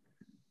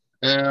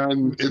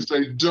 And if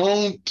they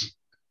don't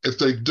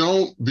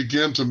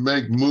begin to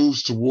make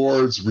moves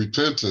towards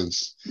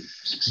repentance,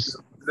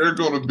 they're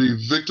going to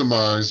be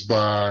victimized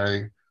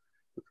by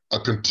a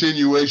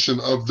continuation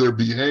of their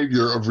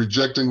behavior of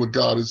rejecting what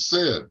God has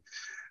said.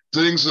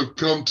 Things have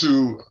come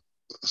to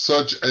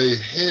such a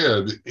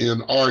head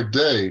in our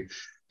day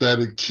that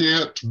it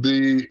can't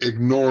be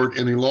ignored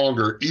any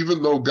longer,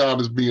 even though God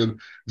is being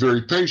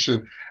very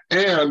patient.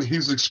 And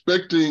he's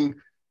expecting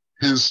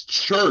his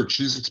church,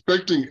 he's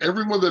expecting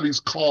everyone that he's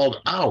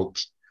called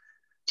out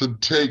to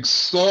take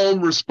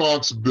some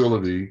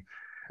responsibility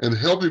in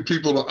helping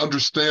people to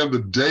understand the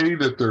day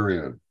that they're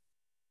in.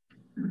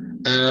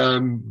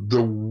 And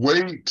the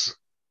weight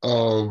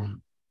of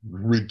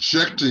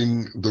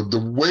rejecting,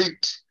 the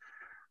weight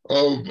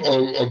of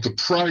the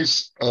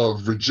price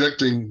of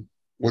rejecting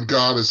what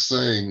God is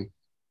saying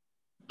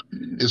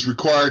is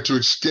required to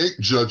escape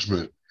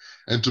judgment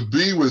and to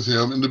be with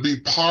him and to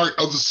be part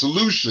of the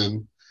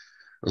solution.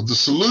 The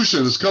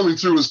solution is coming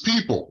through his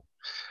people.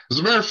 As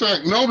a matter of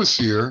fact, notice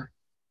here,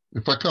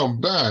 if I come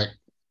back,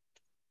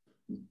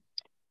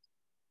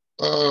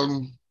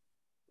 all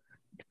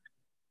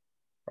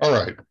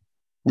right,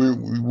 we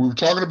were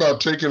talking about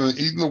taking and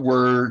eating the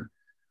word,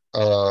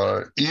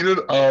 eat it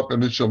up,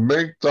 and it shall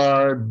make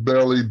thy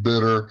belly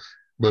bitter,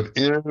 but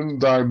in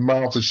thy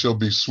mouth it shall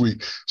be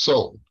sweet.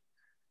 So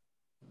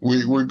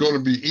we're going to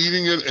be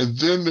eating it, and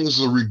then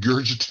there's a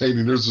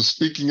regurgitating, there's a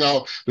speaking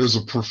out, there's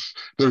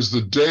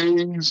the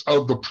days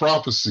of the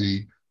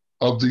prophecy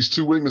of these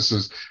two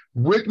witnesses.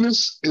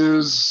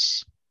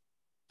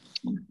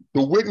 The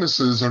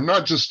witnesses are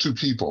not just two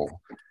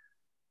people.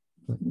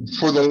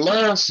 For the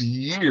last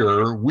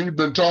year, we've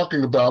been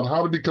talking about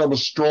how to become a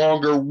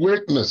stronger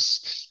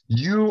witness.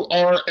 You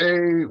are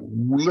a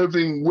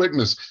living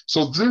witness.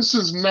 So this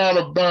is not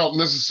about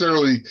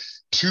necessarily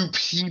two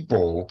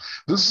people.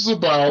 This is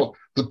about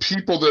the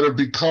people that have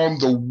become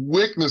the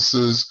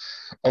witnesses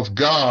of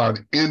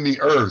God in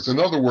the earth. In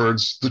other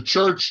words, the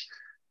church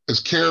is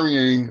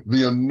carrying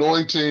the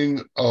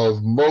anointing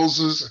of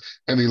Moses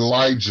and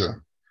Elijah.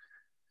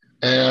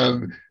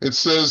 And it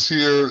says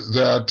here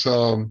that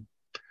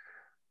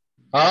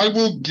I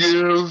will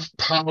give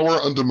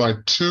power unto my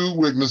two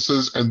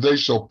witnesses, and they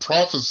shall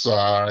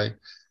prophesy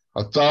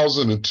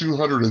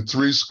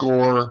 1,203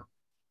 score,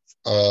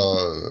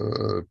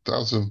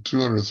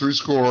 1,203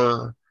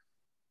 score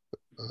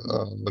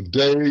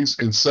days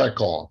in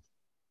sackcloth.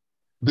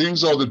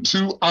 These are the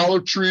two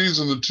olive trees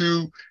and the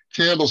two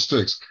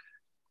candlesticks.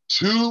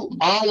 Two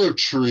olive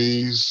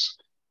trees,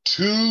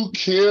 two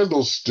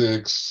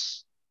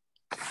candlesticks.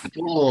 I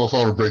don't know if I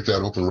want to break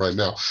that open right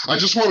now. I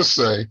just want to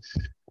say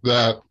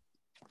that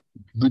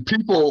the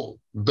people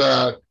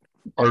that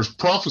are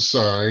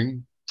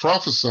prophesying,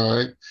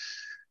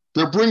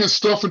 they're bringing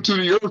stuff into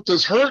the earth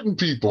that's hurting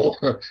people.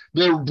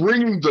 They're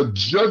bringing the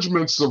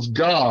judgments of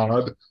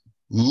God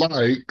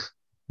like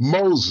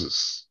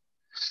Moses.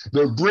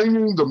 They're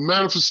bringing the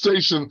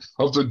manifestation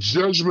of the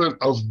judgment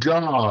of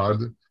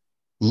God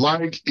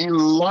like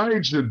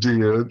Elijah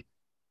did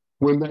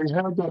when they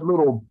had that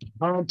little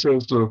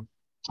contest of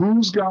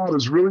whose God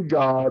is really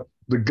God.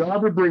 The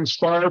God that brings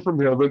fire from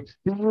heaven,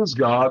 he is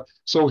God.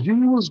 So he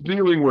was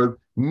dealing with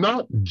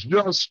not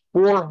just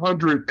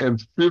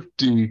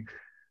 450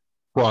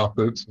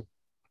 prophets,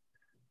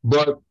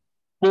 but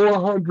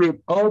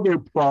 400 other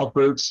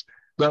prophets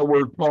that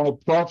were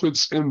called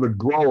prophets in the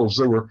groves.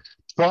 There were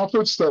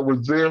prophets that were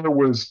there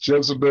with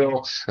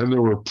Jezebel, and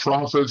there were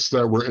prophets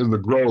that were in the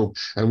grove.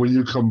 And when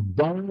you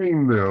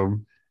combine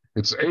them,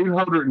 it's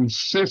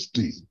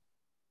 850.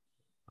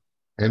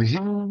 And he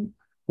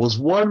was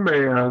one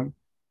man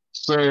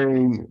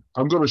saying,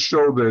 I'm going to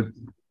show that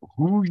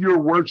who you're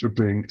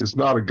worshiping is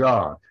not a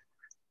God.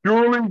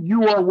 Surely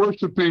you are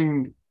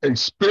worshiping a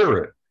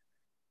spirit,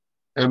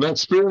 and that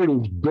spirit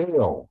is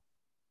Baal,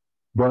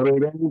 but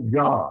it ain't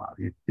God.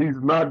 He's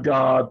not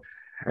God,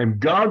 and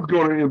God's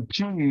going to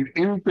impede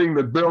anything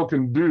that Baal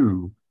can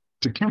do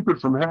to keep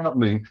it from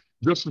happening,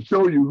 just to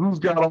show you who's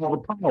got all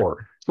the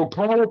power. So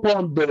call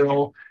upon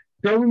Baal,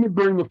 tell him to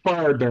bring the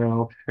fire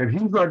down, and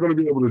he's not going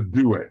to be able to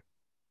do it.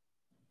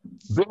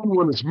 Then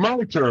when it's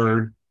my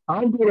turn,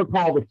 I'm going to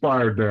call the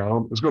fire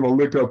down. It's going to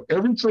lick up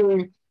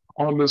everything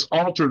on this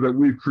altar that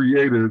we've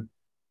created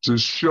to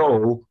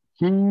show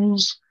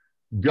whose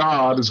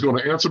God is going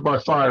to answer by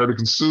fire to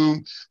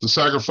consume the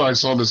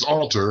sacrifice on this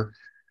altar.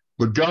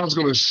 But God's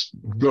going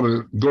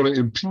to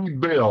impede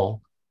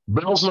Baal.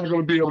 Baal's not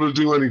going to be able to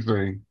do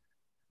anything.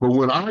 But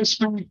when I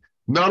speak,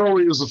 not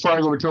only is the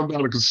fire going to come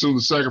down and consume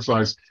the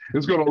sacrifice,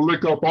 it's going to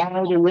lick up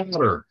all the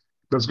water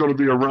that's going to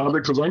be around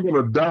it, because I'm going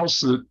to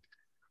douse it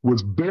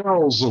with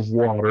barrels of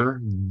water,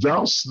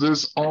 douse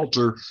this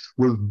altar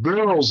with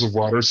barrels of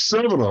water,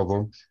 7 of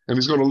them, and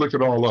he's going to lick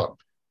it all up.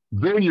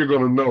 Then you're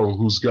going to know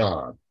who's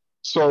God.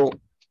 So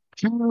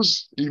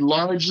here's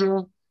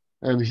Elijah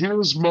and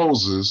here's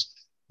Moses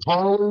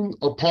calling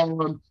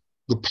upon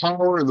the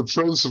power and the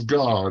presence of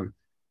God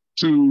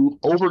to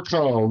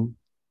overcome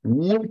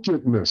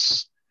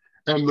wickedness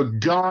and the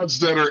gods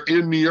that are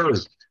in the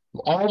earth.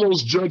 All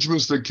those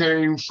judgments that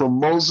came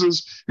from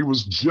Moses, he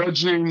was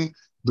judging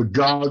the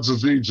gods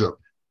of Egypt.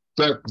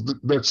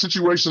 That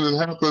situation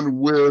that happened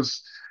with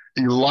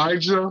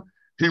Elijah,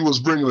 he was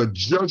bringing a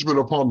judgment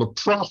upon the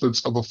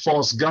prophets of a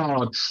false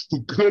god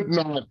who could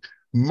not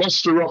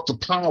muster up the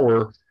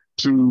power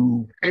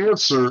to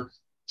answer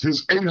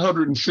his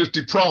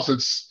 850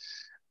 prophets.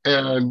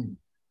 And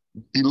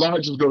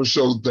Elijah is going to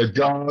show that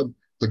God,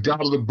 the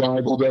God of the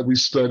Bible that we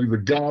study, the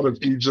God of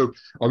Egypt,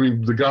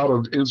 the God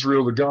of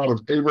Israel, the God of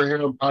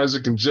Abraham,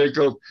 Isaac, and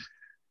Jacob,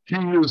 he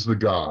is the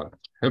God.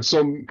 And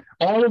so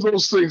all of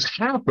those things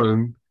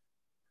happen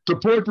to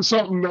point to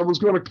something that was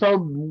going to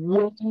come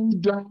way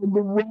down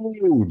the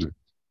road.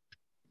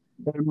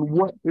 And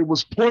what it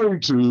was pointing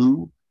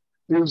to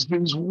is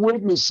these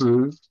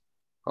witnesses,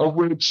 of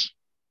which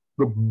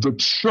the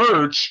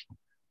church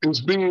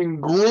is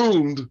being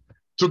groomed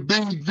to be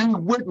the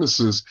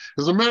witnesses.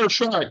 As a matter of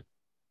fact,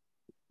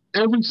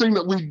 everything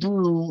that we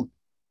do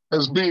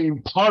as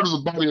being part of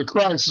the body of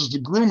Christ is to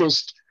groom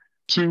us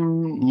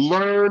to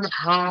learn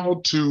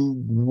how to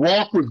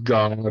walk with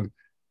God,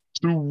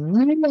 to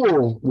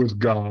rule with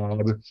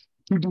God,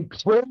 to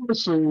declare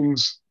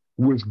things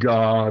with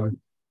God,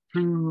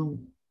 to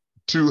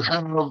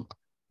have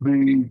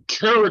the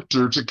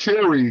character to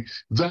carry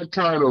that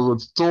kind of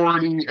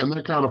authority and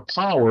that kind of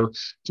power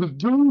to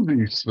do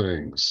these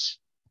things.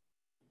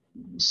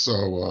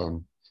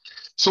 So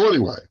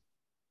anyway,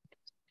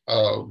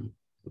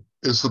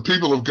 it's the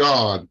people of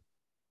God,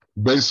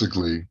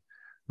 basically,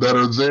 that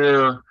are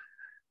there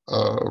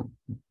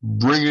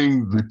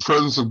bringing the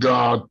presence of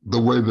God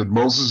the way that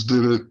Moses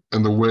did it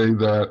and the way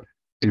that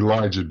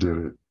Elijah did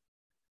it.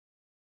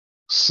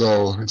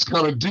 So it's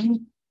kind of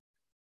deep.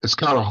 It's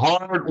kind of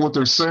hard what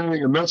they're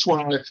saying, and that's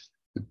why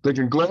they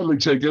can gladly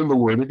take in the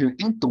word. They can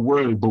eat the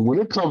word, but when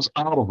it comes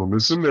out of them,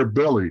 it's in their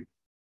belly,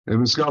 and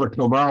it's got to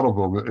come out of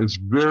them. It's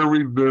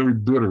very, very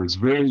bitter. It's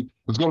going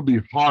to be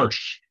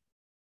harsh.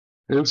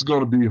 It's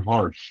going to be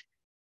harsh.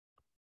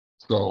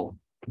 So,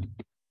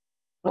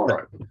 all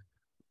right.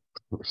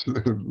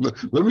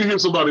 Let me hear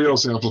somebody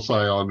else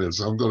amplify on this.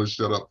 I'm going to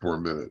shut up for a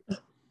minute.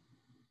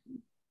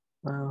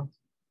 Wow.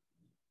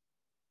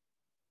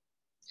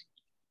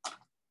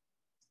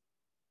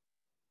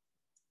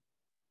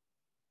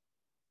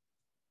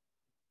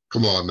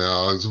 Come on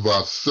now. There's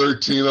about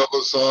 13 of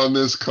us on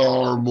this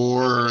call or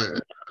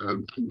more.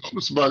 And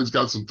somebody's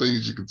got some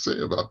things you can say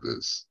about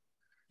this.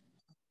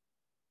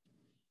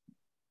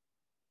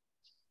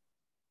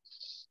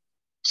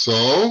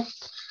 So,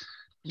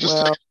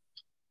 well,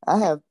 I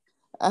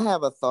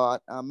have a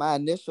thought. My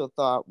initial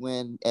thought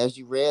as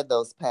you read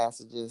those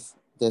passages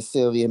that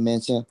Sylvia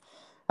mentioned,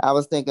 I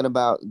was thinking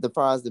about, as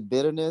far as the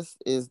bitterness,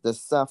 is the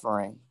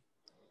suffering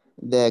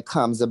that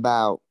comes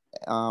about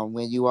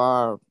when you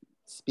are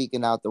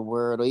speaking out the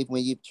word, or even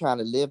when you're trying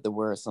to live the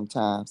word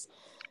sometimes.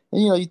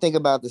 And, you think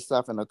about the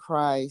suffering of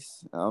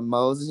Christ,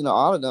 Moses,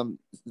 all of them,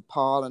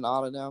 Paul and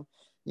all of them,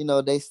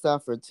 they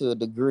suffered to a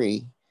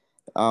degree.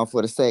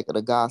 for the sake of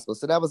the gospel.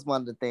 So that was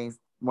one of the things,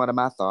 one of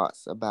my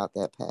thoughts about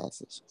that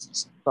passage,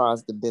 as far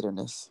as the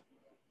bitterness.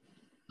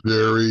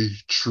 Very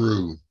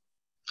true.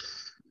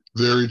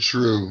 Very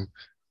true.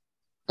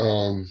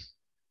 I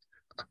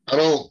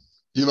don't,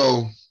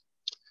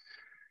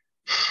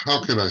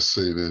 how can I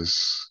say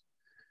this?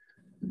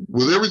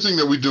 With everything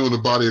that we do in the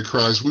body of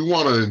Christ, we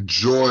want to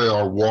enjoy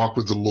our walk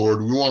with the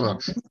Lord. We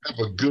want to have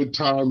a good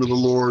time with the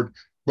Lord.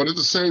 But at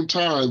the same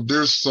time,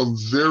 there's some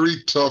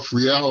very tough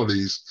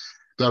realities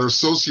that are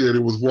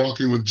associated with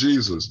walking with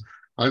Jesus.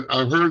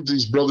 I heard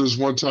these brothers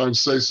one time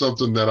say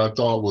something that I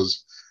thought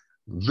was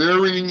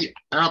very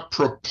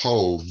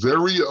apropos,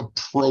 very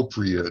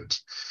appropriate,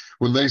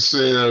 when they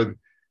said,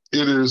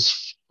 it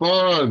is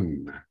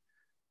fun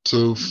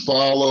to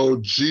follow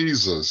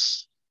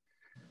Jesus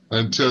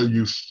until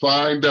you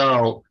find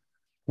out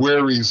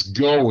where he's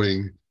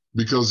going,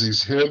 because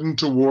he's heading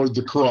toward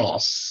the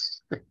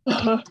cross.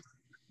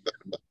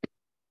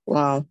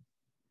 Wow.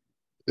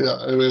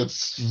 Yeah, and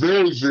it's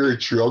very, very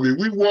true. I mean,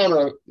 we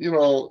want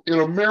to, in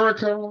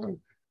America,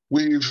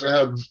 we've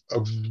had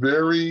a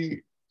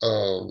very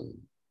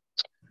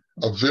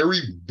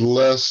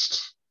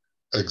blessed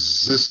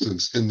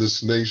existence in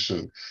this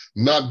nation,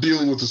 not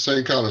dealing with the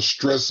same kind of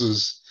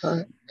stresses,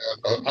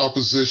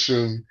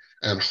 opposition,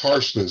 and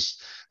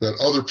harshness that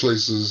other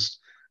places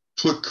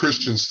put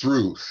Christians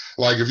through.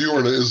 Like if you were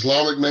in an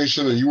Islamic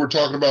nation and you were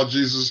talking about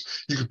Jesus,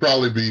 you could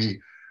probably be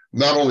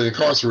not only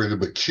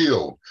incarcerated, but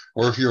killed.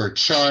 Or if you're in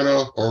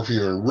China, or if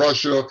you're in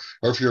Russia,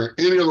 or if you're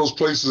in any of those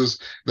places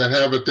that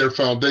have at their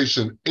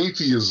foundation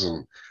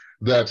atheism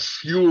that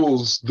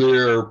fuels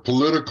their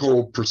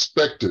political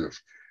perspective,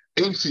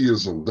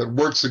 atheism that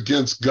works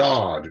against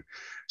God.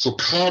 So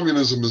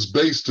communism is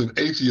based in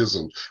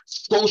atheism.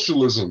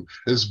 Socialism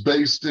is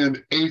based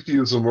in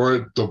atheism, or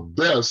at the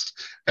best,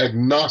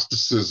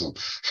 agnosticism.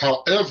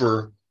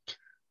 However,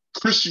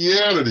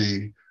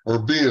 Christianity, or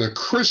being a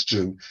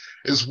Christian,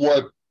 is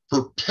what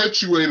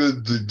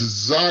perpetuated the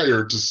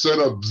desire to set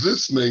up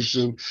this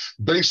nation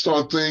based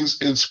on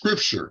things in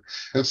Scripture.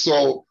 And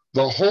so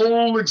the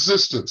whole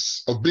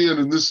existence of being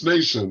in this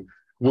nation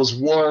was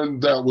one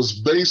that was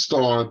based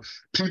on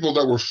people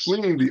that were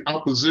fleeing the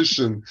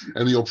opposition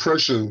and the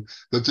oppression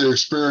that they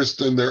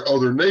experienced in their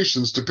other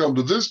nations to come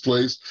to this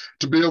place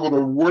to be able to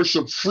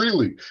worship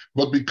freely.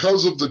 But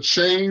because of the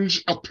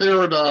change of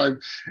paradigm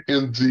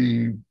in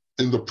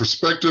the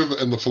perspective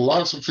and the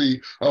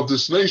philosophy of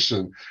this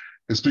nation,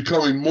 it's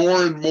becoming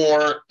more and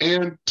more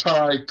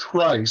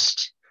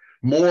anti-Christ,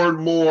 more and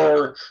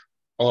more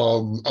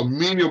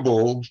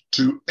amenable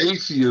to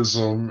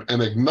atheism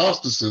and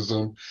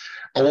agnosticism,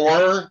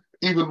 or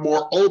even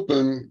more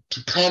open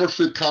to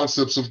counterfeit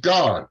concepts of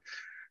God,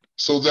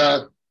 so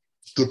that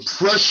the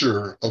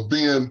pressure of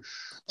being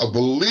a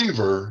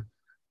believer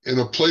in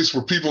a place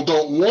where people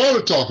don't want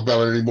to talk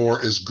about it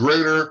anymore is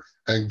greater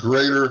and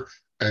greater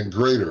and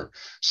greater.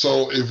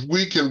 So if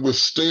we can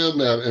withstand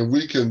that and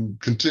we can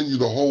continue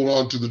to hold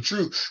on to the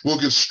truth, we'll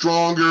get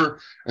stronger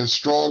and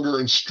stronger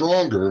and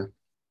stronger.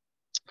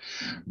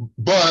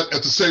 But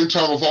at the same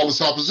time of all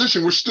this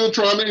opposition, we're still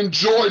trying to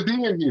enjoy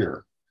being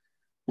here.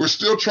 We're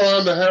still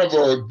trying to have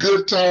a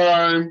good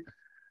time.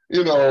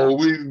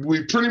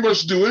 We pretty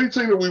much do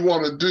anything that we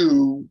want to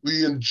do.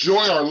 We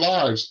enjoy our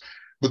lives,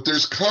 but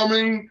there's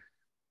coming,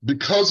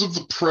 because of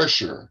the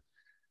pressure,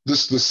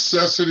 this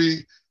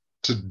necessity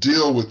to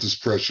deal with this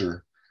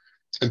pressure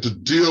and to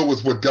deal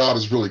with what God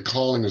is really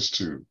calling us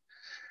to.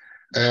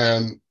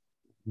 And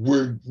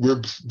we're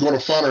going to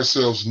find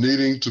ourselves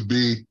needing to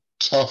be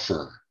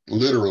tougher,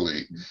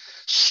 literally,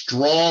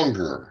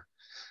 stronger,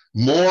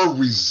 more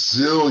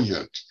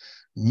resilient,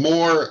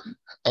 more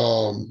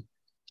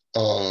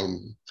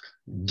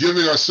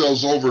giving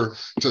ourselves over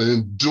to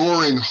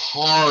enduring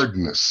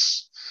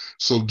hardness.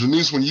 So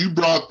Denise, when you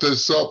brought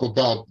this up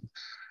about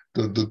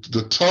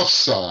the tough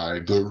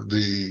side,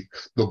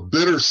 the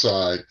bitter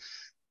side,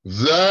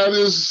 that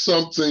is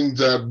something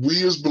that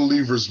we as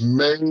believers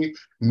may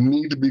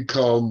need to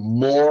become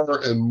more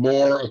and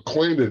more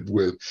acquainted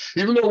with,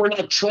 even though we're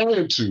not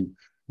trying to,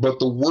 but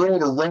the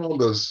world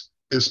around us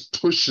is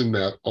pushing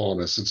that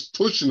on us. It's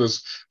pushing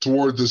us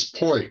toward this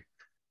point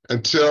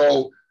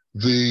until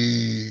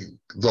the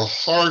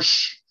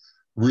harsh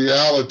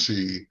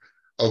reality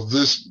of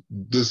this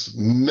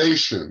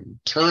nation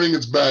turning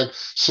its back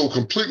so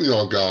completely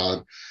on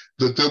God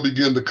that they'll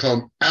begin to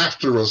come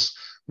after us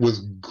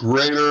with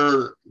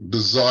greater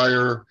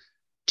desire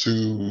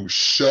to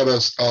shut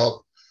us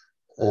up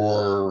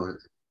or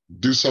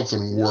do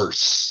something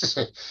worse.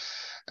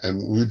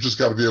 And we've just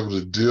got to be able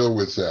to deal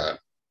with that.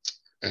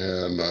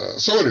 And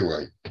so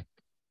anyway,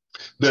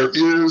 there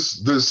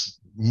is this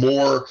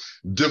more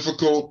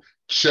difficult,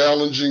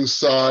 challenging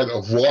side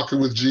of walking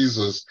with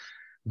Jesus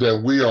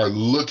that we are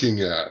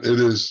looking at. It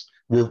is,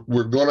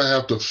 we're going to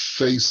have to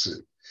face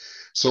it.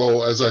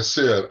 So as I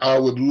said, I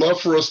would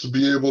love for us to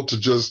be able to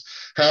just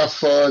have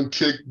fun,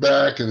 kick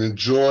back, and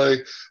enjoy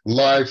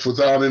life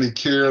without any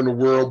care in the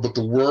world, but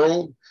the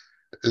world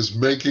is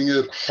making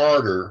it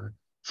harder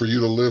for you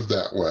to live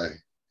that way.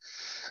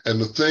 and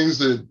the things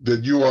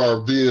that you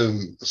are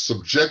being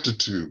subjected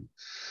to,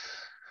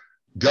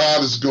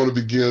 God is going to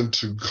begin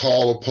to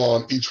call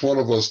upon each one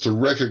of us to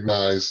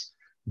recognize,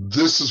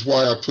 this is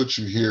why I put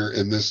you here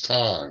in this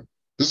time.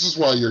 This is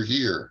why you're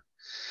here.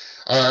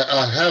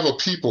 I have a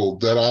people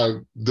that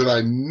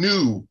I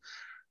knew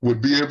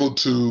would be able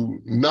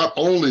to not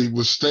only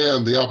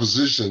withstand the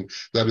opposition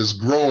that is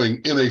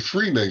growing in a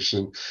free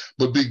nation,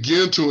 but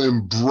begin to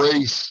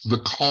embrace the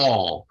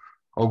call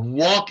of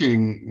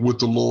walking with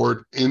the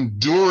Lord,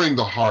 enduring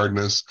the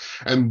hardness,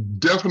 and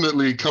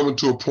definitely coming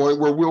to a point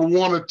where we'll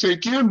want to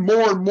take in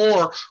more and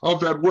more of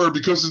that word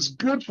because it's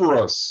good for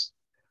us.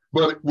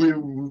 But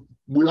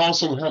we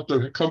also have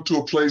to come to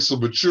a place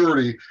of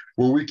maturity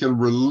where we can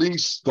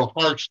release the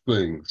harsh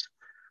things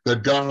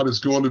that God is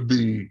going to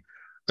be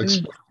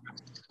expecting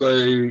to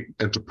say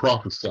and to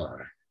prophesy.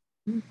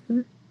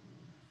 Mm-hmm.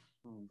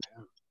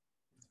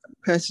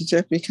 Pastor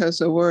Jeff, because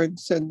the word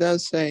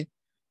does say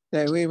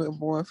that we were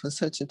born for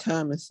such a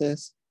time as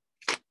this.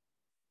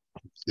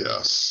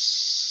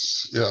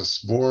 Yes,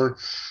 born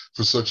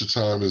for such a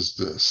time as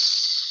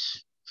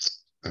this.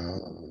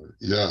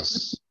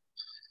 Yes.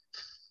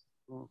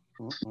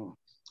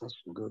 That's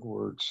some good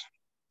words.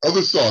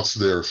 Other thoughts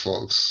there,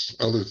 folks?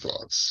 Other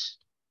thoughts?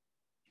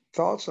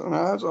 Thoughts on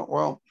that?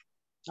 Well,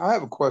 I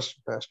have a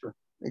question, Pastor,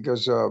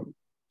 because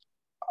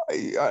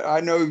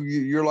I know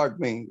you're like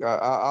me. I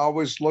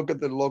always look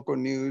at the local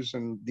news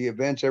and the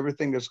events,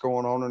 everything that's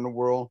going on in the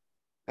world,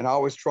 and I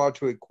always try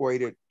to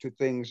equate it to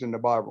things in the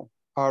Bible.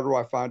 How do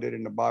I find it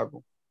in the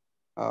Bible?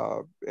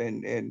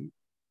 And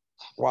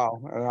wow,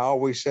 and I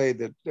always say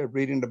that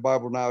reading the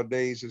Bible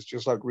nowadays is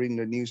just like reading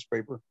the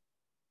newspaper,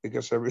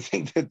 because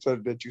everything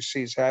that you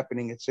see is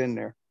happening, it's in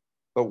there.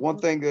 But one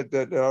thing that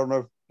I don't know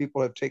if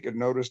people have taken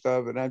notice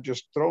of, and I've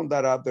just thrown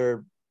that out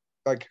there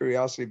by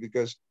curiosity,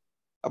 because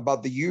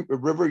about the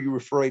river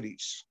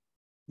Euphrates,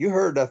 you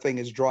heard that thing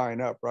is drying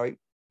up, right?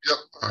 Yep,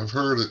 I've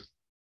heard it.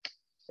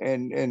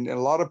 And a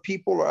lot of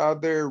people are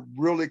out there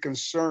really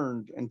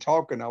concerned and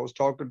talking. I was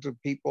talking to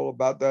people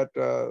about that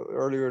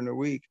earlier in the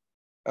week,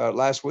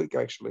 last week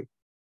actually,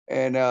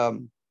 and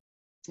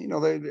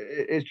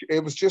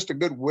it was just a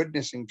good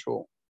witnessing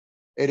tool.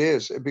 It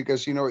is,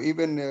 because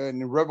even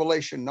in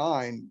Revelation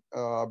 9,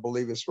 I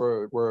believe it's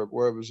where it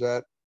was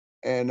at,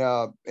 and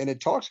it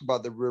talks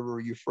about the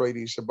river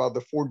Euphrates, about the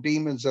 4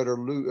 demons that are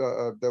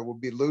that will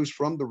be loosed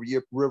from the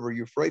river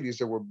Euphrates,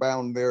 that were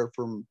bound there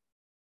from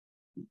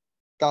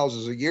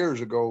thousands of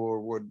years ago, or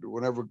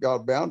whenever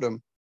God bound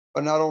them.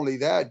 But not only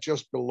that,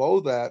 just below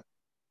that,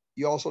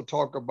 you also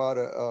talk about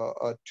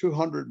a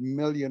 200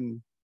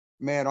 million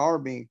man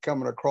army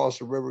coming across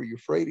the river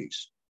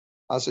Euphrates.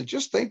 I said,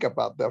 just think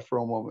about that for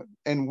a moment.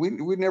 And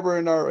we never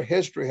in our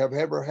history have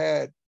ever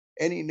had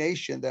any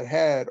nation that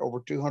had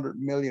over 200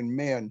 million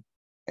men.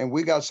 And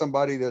we got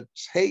somebody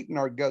that's hating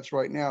our guts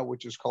right now,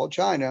 which is called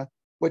China,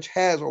 which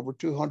has over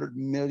 200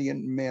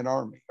 million man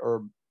army,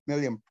 or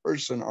million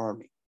person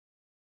army.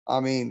 I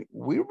mean,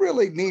 we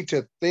really need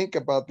to think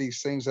about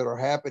these things that are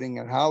happening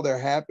and how they're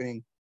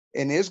happening.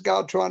 And is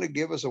God trying to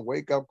give us a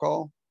wake-up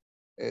call?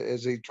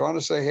 Is he trying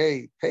to say,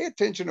 hey, pay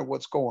attention to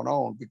what's going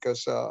on?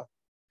 Because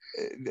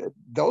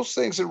those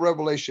things in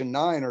Revelation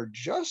 9 are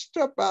just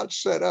about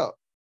set up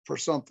for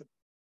something.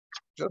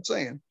 Just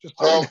saying.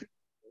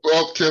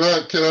 Well, can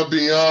I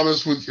be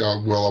honest with you?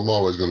 Well, I'm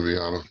always going to be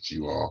honest with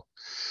you all.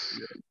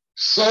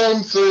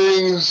 Some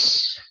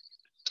things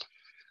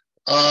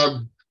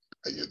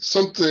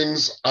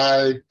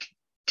I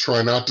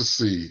try not to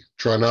see,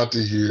 try not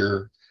to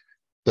hear,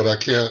 but I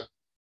can't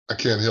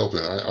help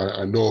it.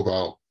 I know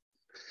about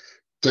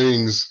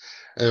things,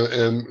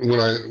 and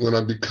when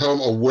I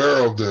become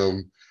aware of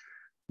them,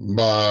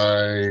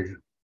 my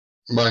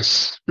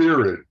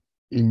spirit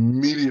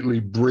immediately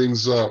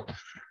brings up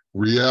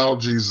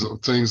realities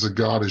of things that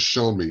God has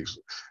shown me.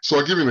 So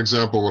I'll give you an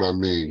example of what I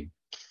mean.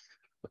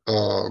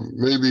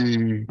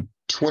 Maybe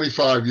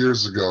 25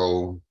 years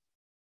ago,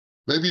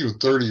 maybe even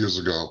 30 years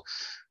ago,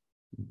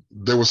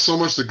 there was so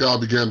much that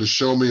God began to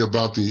show me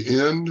about the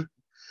end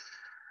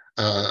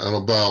and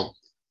about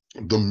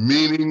the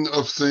meaning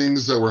of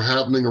things that were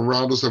happening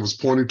around us that was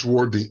pointing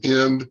toward the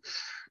end,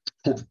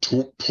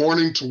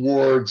 pointing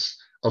towards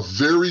a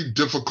very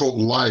difficult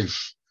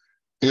life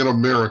in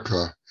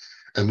America,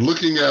 and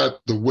looking at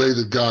the way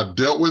that God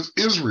dealt with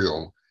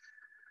Israel.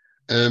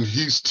 And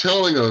he's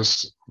telling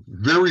us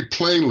very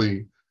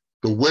plainly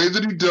the way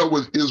that he dealt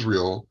with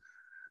Israel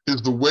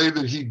is the way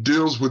that he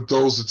deals with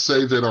those that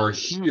say that are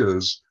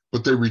his,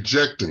 but they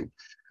reject him.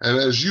 And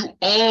as you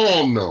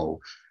all know,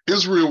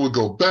 Israel would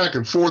go back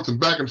and forth,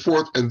 and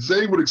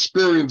they would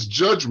experience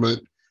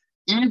judgment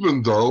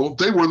even though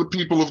they were the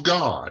people of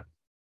God.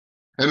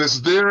 And it's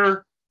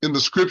there in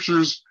the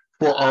scriptures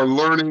for our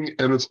learning,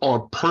 and it's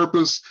on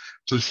purpose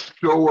to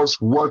show us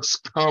what's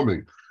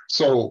coming.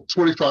 So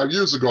 25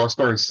 years ago, I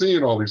started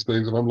seeing all these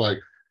things, and I'm like,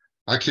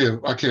 I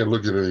can't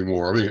look at it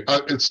anymore. I mean,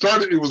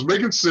 it was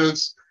making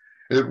sense.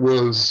 It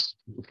was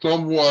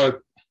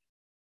somewhat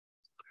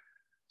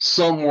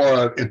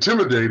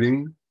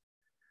intimidating,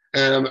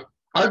 and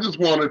I just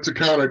wanted to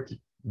kind of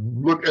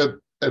look at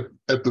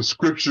at the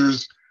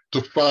scriptures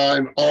to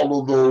find all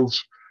of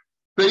those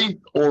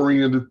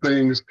faith-oriented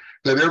things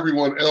that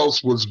everyone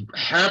else was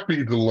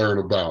happy to learn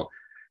about,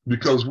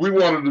 because we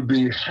wanted to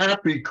be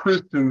happy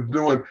Christians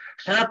doing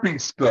happy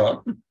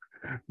stuff,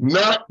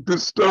 not the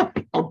stuff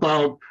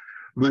about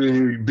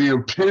the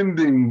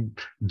impending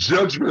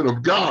judgment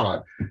of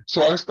God.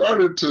 So I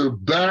started to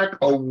back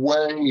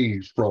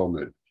away from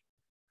it.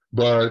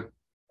 But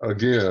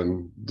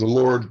again, the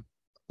Lord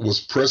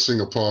was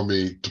pressing upon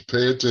me to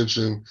pay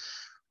attention,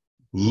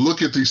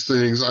 look at these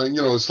things.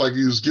 It's like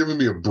he was giving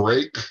me a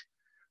break,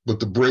 but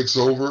the break's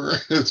over.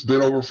 It's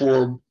been over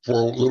for a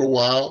little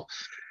while.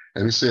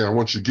 And he's saying, I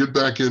want you to get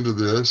back into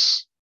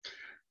this.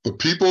 But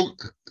people,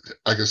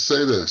 I can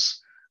say this,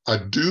 I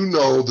do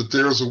know that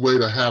there's a way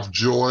to have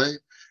joy.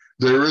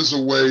 There is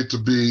a way to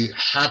be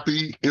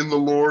happy in the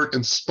Lord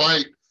in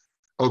spite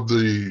of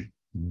the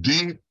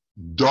deep,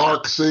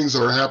 dark things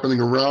that are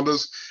happening around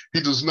us. He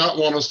does not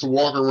want us to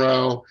walk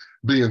around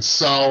being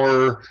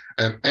sour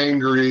and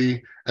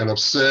angry and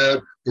upset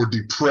or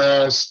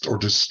depressed or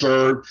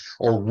disturbed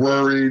or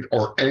worried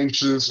or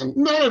anxious, and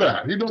none of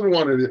that. He doesn't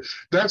want it.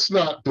 That's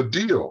not the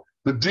deal.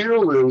 The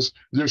deal is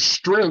your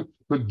strength.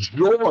 The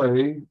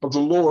joy of the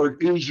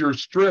Lord is your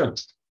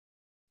strength.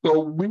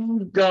 So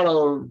we've got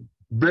to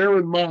bear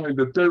in mind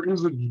that there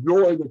is a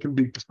joy that can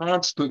be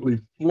constantly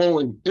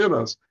flowing in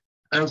us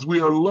as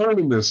we are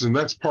learning this. And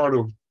that's part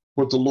of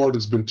what the Lord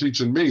has been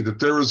teaching me, that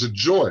there is a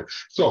joy.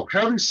 So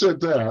having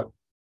said that,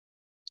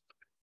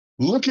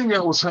 looking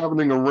at what's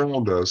happening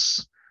around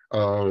us,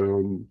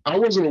 I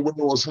wasn't aware of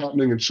what was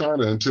happening in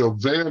China until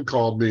Van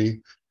called me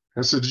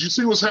and said, did you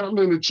see what's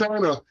happening in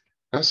China?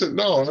 I said,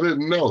 no, I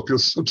didn't know,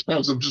 because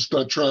sometimes I'm just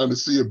not trying to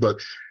see it. But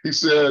he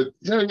said,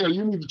 yeah,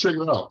 you need to check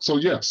it out. So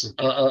yes,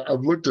 I've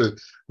looked at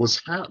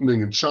what's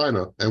happening in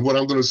China. And what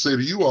I'm going to say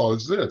to you all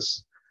is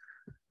this.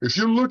 If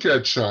you look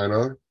at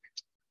China,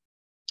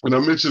 and I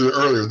mentioned it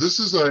earlier, this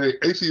is an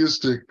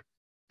atheistic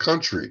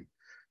country.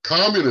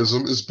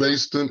 Communism is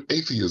based in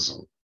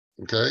atheism,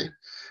 okay?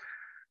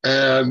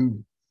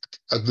 And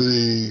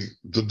the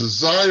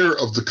desire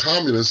of the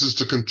communists is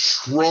to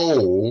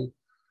control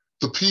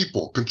the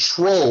people,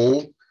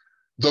 control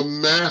the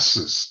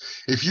masses.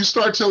 If you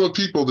start telling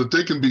people that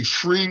they can be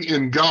free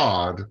in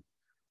God,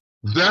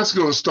 that's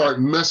going to start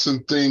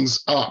messing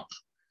things up.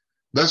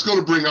 That's going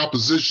to bring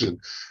opposition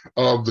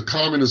of the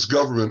communist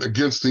government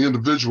against the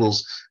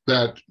individuals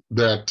that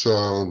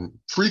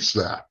preach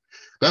that.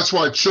 That's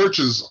why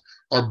churches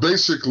are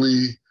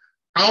basically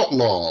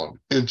outlawed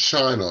in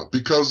China,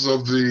 because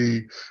of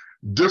the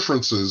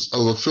differences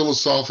of the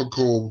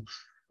philosophical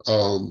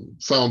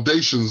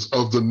foundations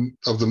of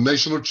the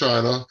nation of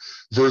China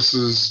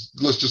versus,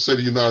 let's just say,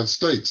 the United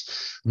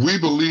States. We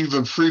believe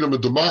in freedom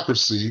and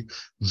democracy.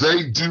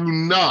 They do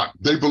not.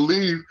 They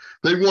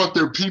want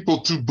their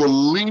people to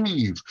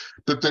believe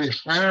that they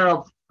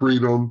have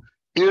freedom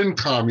in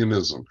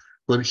communism.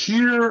 But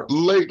here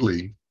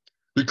lately,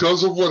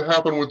 because of what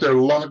happened with their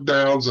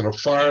lockdowns and a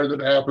fire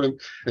that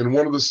happened in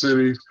one of the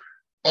cities,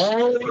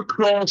 all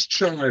across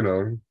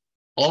China,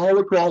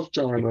 in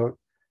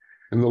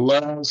the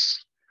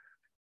last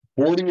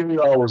 48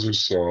 hours or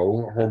so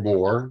or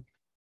more,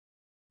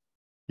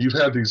 you've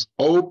had these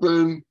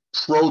open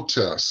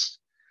protests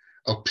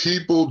of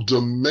people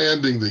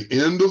demanding the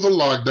end of the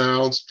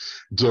lockdowns,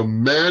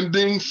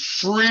 demanding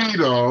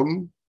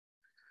freedom,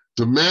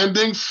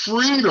 demanding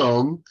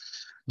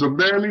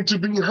to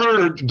be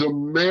heard,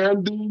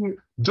 demanding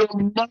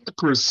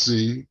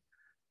democracy.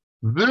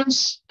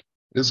 This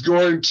is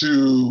going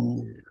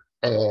to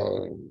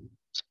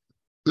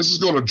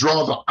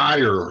draw the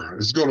ire.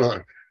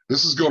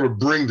 This is going to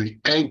bring the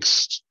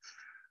angst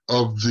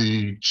of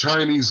the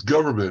Chinese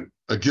government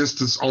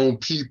against its own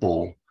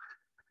people.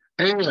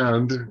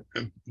 And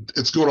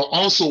it's going to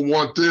also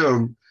want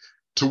them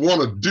to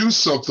want to do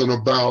something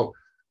about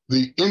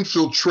the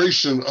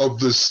infiltration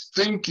of this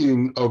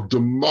thinking of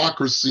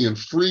democracy and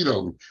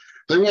freedom.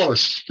 They want to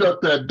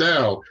shut that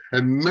down.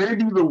 And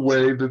maybe the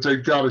way that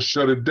they've got to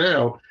shut it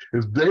down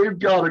is they've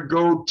got to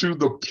go to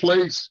the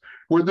place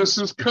where this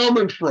is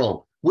coming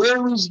from.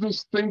 Where is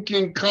this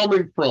thinking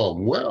coming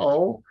from?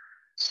 Well,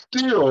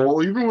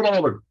 still, even with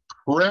all the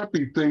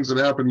crappy things that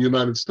happen in the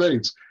United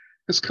States,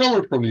 it's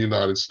coming from the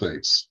United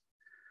States.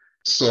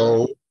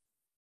 So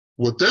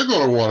what they're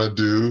going to want to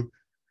do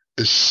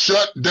is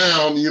shut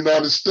down the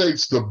United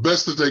States the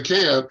best that they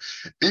can,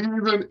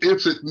 even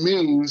if it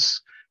means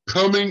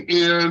coming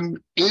in,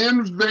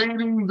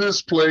 invading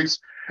this place,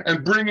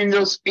 and bringing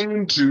us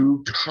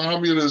into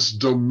communist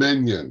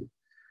dominion.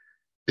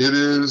 It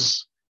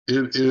is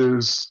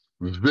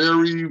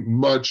very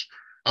much,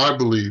 I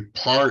believe,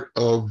 part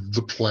of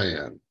the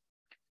plan.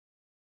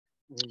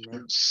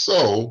 Amen.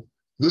 So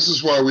this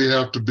is why we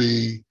have to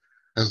be,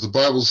 as the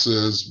Bible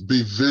says,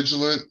 be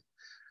vigilant,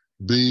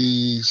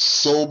 be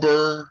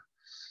sober,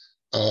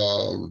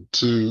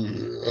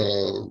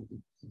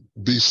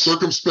 be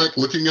circumspect,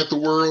 looking at the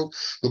world.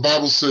 The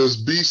Bible says,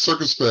 be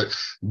circumspect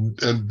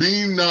and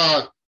be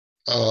not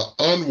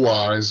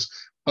unwise,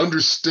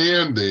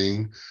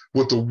 understanding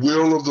what the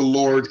will of the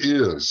Lord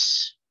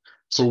is.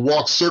 So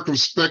walk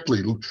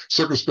circumspectly.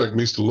 Circumspect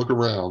means to look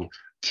around.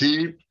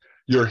 Keep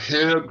your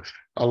head,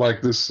 I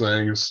like this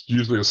saying, it's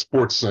usually a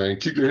sports saying,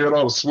 keep your head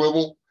on a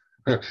swivel.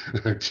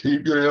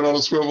 Keep your head on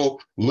a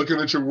swivel, looking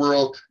at your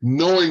world,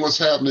 knowing what's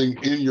happening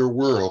in your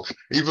world,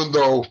 even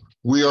though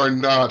we are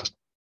not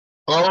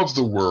of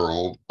the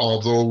world,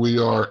 although we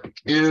are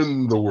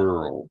in the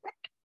world.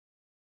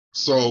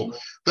 So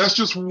that's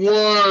just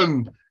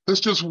one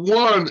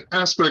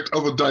aspect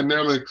of a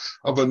dynamic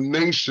of a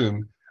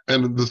nation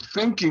and the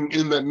thinking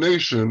in that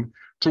nation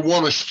to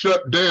want to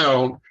shut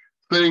down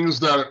things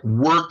that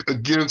work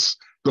against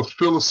the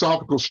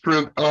philosophical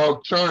strength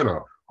of China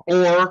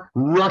or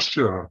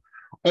Russia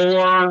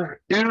or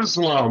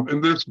Islam.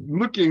 And there's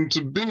looking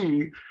to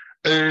be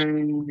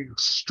a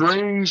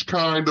strange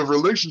kind of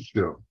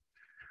relationship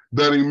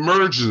that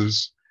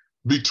emerges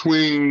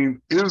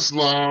between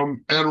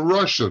Islam and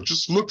Russia.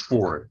 Just look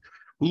for it.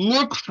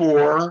 Look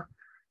for,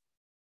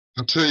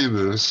 I'll tell you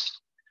this,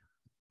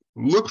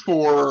 look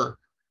for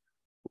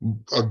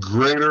a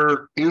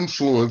greater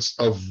influence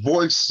of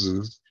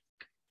voices,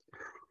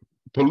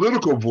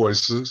 political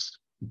voices,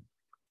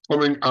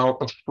 coming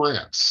out of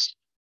France.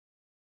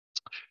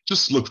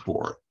 Just look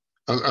for it.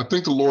 I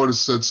think the Lord has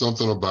said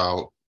something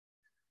about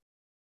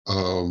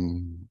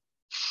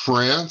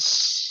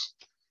France,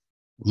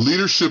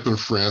 leadership in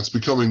France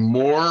becoming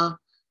more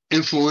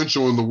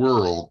influential in the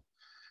world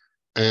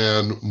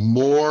and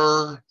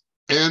more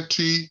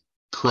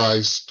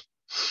anti-Christ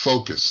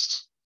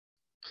focused.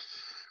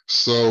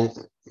 So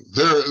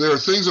there are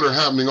things that are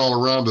happening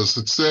all around us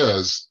that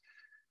says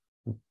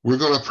we're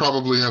going to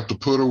probably have to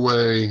put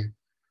away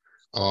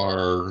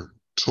our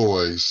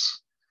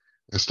toys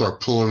and start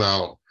pulling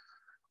out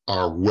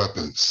our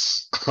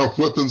weapons. Our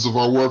weapons of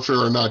our warfare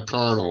are not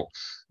carnal,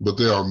 but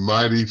they are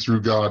mighty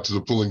through God to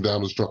the pulling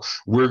down of strong.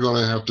 We're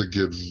going to have to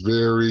get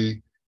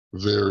very,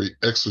 very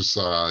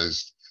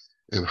exercised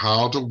in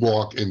how to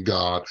walk in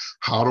God,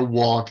 how to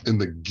walk in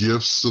the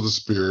gifts of the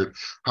Spirit,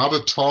 how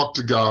to talk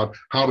to God,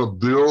 how to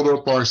build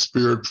up our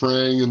spirit,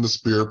 praying in the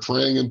Spirit,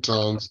 praying in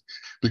tongues,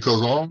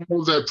 because all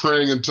of that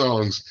praying in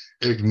tongues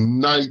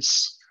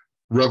ignites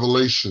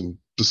revelation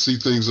to see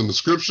things in the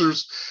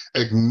scriptures,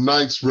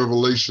 ignites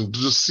revelation to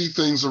just see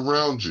things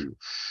around you,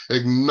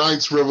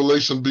 ignites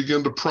revelation to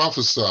begin to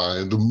prophesy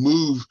and to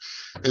move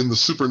in the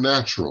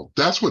supernatural.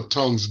 That's what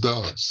tongues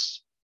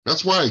does.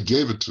 That's why he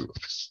gave it to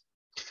us.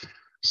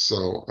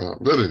 So,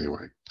 but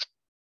anyway,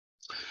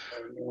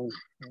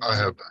 I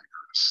have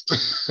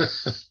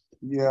digressed.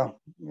 Yeah.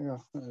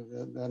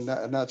 And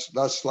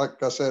that's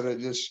like I said, it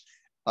just,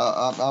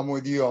 I'm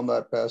with you on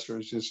that, Pastor.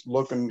 It's just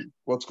looking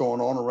what's going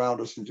on around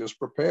us and just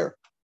prepare.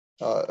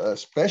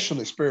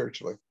 Especially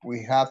spiritually.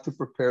 We have to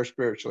prepare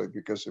spiritually,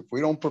 because if we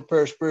don't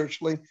prepare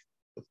spiritually,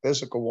 the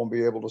physical won't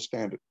be able to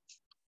stand it.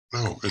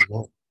 No, it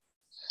won't.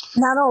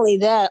 Not only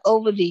that,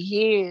 over the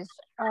years,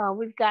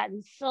 we've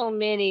gotten so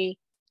many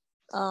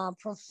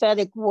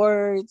prophetic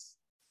words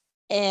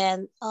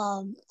and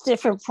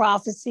different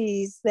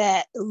prophecies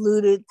that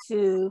alluded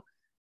to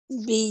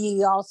be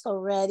ye also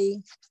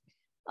ready.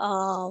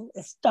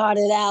 It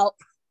started out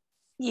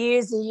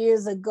years and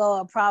years ago,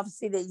 a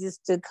prophecy that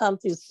used to come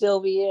through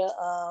Sylvia.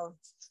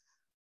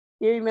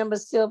 You remember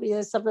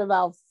Sylvia, something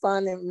about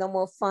fun and no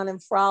more fun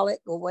and frolic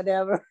or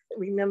whatever.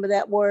 Remember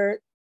that word?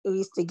 We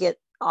used to get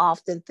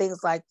often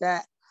things like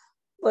that.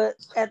 But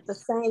at the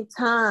same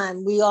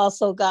time, we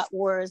also got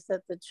words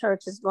that the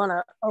church is going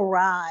to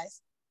arise,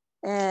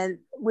 and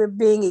we're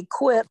being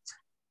equipped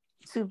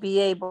to be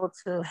able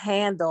to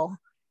handle.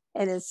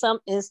 And in some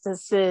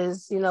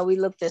instances, you know, we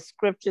looked at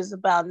scriptures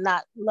about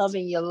not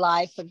loving your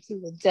life unto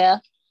the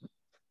death.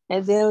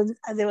 And then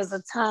there was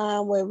a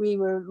time where we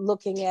were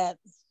looking at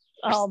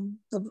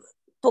the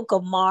book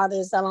of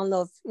Martyrs. I don't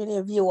know if any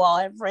of you all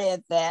have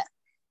read that,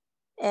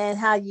 and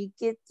how you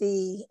get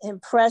the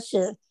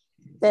impression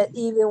that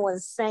even when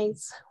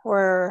saints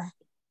were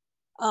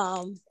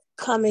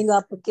coming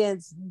up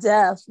against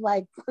death,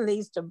 like when they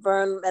used to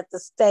burn at the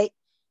stake,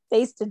 they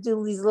used to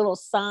do these little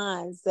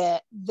signs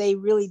that they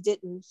really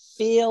didn't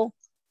feel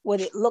what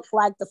it looked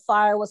like the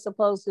fire was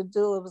supposed to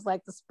do. It was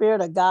like the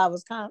Spirit of God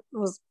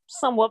was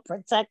somewhat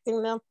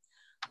protecting them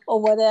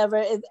or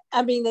whatever.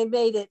 I mean, they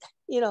made it,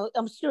 you know,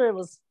 I'm sure it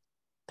was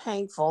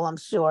painful, I'm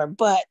sure.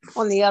 But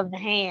on the other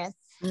hand,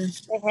 they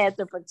had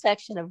the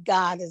protection of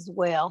God as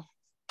well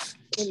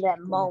in that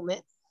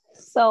moment.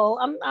 So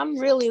I'm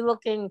really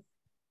looking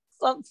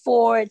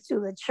forward to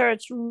the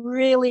church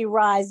really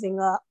rising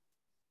up.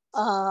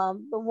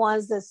 The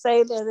ones that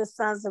say they're the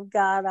sons of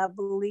God, I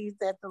believe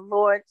that the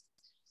Lord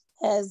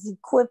has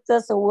equipped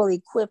us or will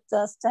equip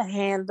us to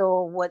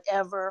handle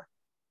whatever,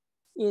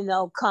 you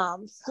know,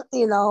 comes.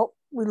 You know,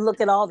 we look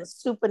at all the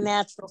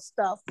supernatural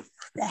stuff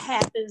that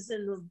happens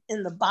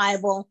in the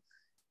Bible,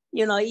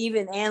 you know,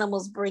 even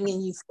animals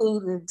bringing you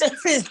food and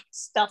different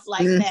stuff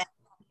like that.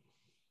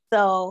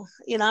 So,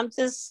 you know, I'm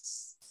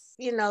just,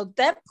 you know,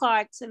 that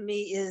part to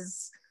me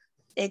is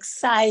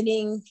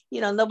exciting.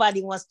 You know,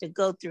 nobody wants to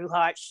go through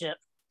hardship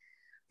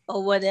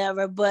or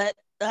whatever, but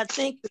I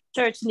think the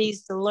church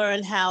needs to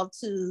learn how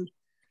to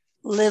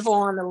live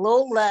on a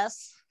little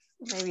less,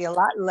 maybe a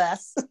lot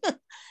less,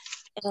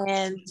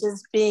 and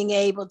just being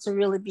able to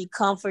really be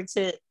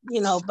comforted,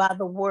 by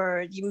the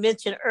word. You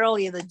mentioned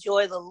earlier the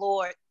joy of the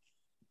Lord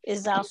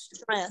is our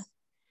strength.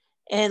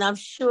 And I'm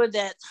sure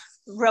that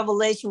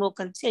revelation will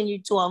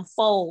continue to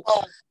unfold,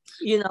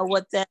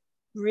 what that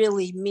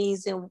really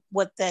means and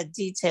what that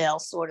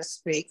details, so to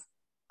speak.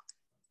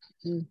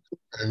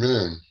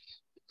 Amen.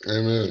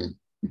 Amen.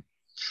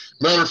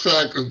 Matter of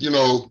fact,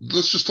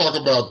 let's just talk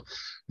about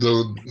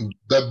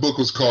that book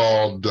was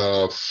called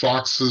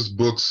Fox's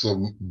Book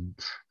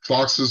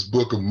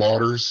of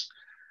Martyrs,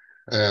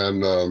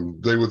 and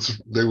they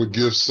would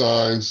give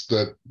signs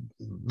that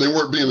they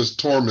weren't being as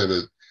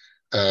tormented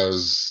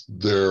as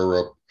their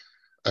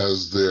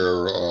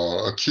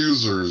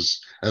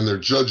accusers and their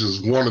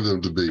judges wanted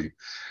them to be.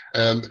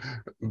 And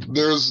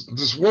there's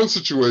this one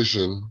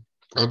situation.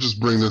 I'll just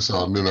bring this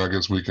out, and then I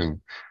guess we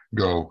can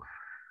go.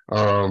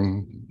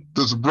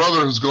 There's a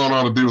brother who's gone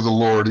on to be with the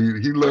Lord.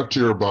 He left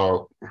here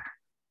about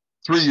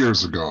 3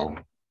 years ago.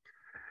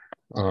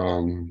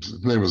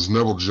 His name is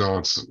Neville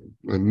Johnson.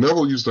 And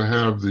Neville used to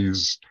have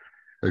these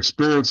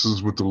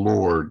experiences with the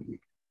Lord.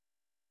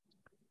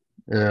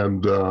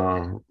 And,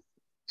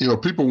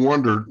 people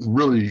wondered,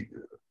 really,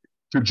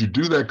 could you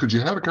do that? Could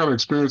you have the kind of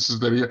experiences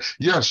that he had?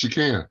 Yes, you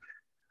can.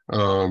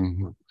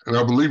 And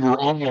I believe we're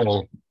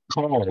all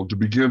called to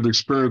begin to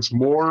experience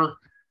more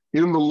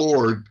in the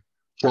Lord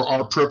for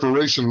our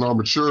preparation and our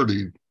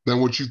maturity than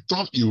what you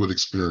thought you would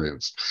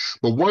experience.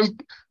 But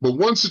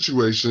one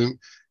situation,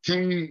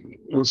 he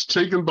was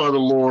taken by the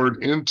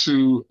Lord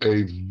into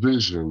a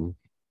vision,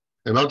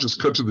 and I'll just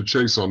cut to the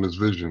chase on this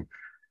vision.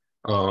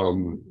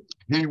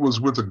 He was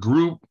with a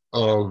group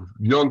of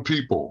young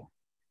people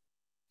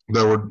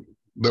that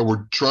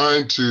were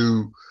trying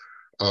to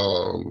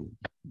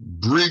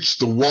breach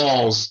the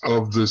walls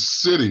of this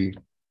city,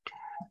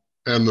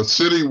 and the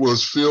city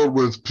was filled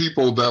with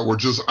people that were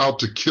just out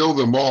to kill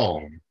them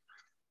all.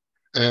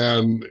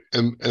 And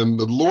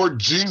the Lord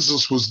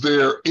Jesus was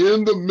there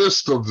in the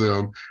midst of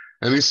them,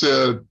 and he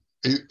said,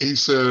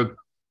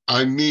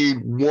 I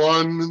need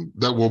one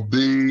that will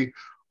be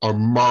a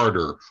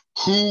martyr.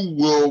 Who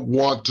will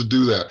want to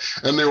do that?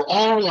 And they were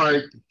all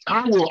like,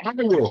 I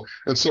will.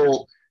 And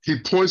so he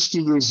points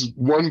to this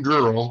one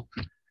girl,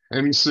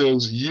 and he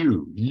says,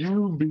 you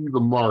be the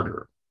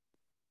martyr.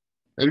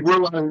 And we're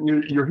like,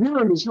 you're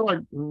hearing this, you're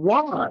like,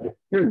 why?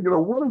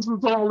 What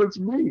does all this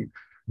mean?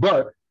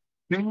 But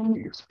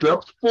he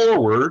steps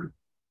forward,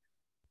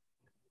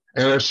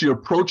 and as she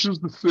approaches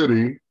the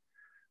city,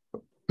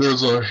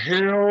 there's a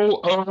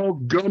hail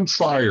of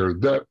gunfire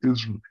that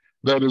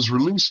is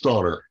released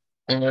on her.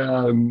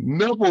 And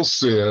Neville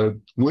said,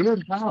 when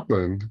it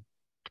happened,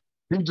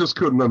 he just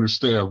couldn't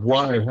understand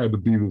why it had to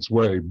be this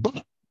way.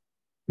 But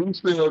he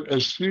said,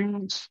 as she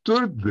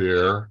stood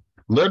there,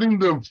 letting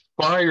them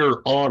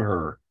fire on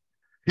her,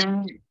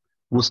 he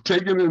was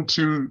taken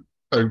into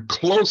a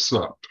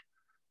close-up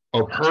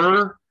of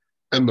her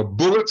and the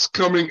bullets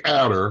coming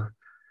at her.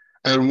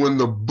 And when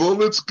the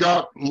bullets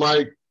got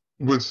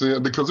because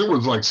it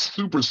was like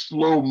super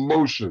slow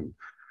motion,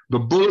 the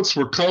bullets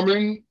were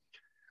coming,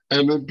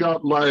 and it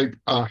got like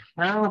a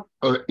half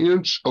an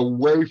inch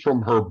away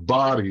from her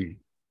body.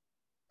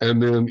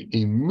 And then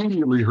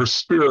immediately her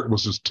spirit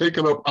was just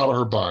taken up out of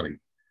her body.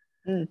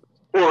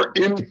 Or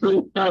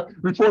anything,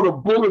 before the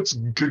bullets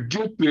could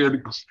get there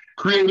to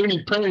create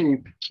any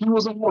pain, she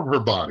was out of her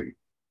body.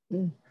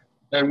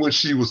 And when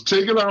she was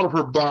taken out of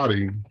her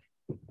body,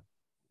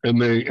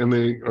 and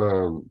they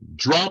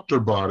dropped her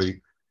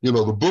body,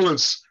 the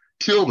bullets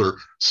killed her.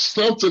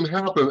 Something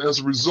happened as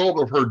a result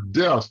of her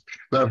death,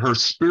 that her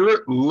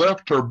spirit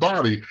left her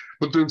body,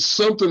 but then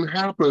something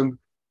happened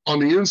on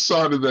the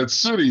inside of that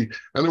city,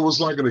 and it was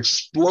like an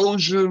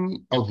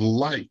explosion of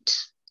light.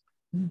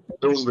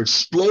 There was an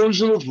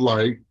explosion of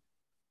light,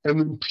 and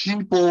then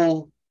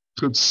people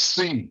could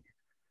see.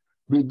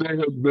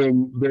 Their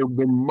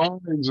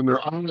minds and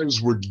their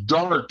eyes were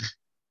dark,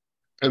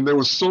 and they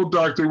were so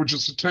dark they were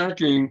just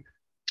attacking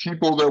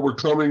people that were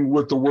coming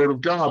with the word of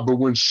God. But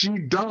when she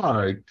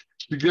died,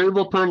 she gave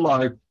up her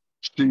life.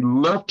 She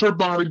left her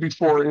body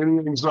before any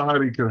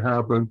anxiety could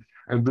happen.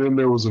 And then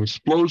there was an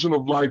explosion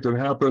of light that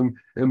happened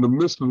in the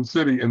midst of the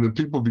city, and then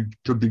people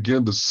could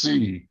begin to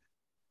see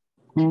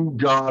who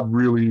God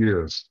really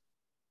is.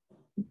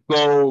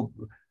 So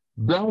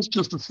that's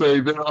just to say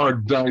there are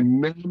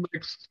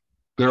dynamics,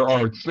 there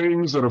are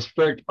things that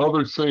affect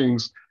other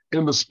things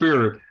in the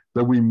spirit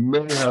that we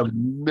may have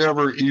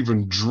never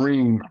even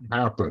dreamed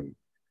happen.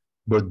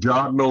 But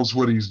God knows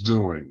what he's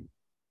doing.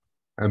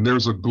 And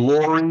there's a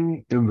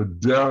glory in the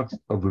death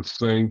of the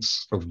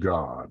saints of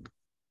God.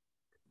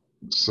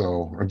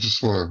 So I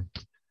just want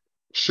to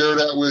share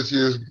that with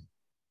you.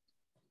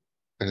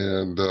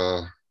 And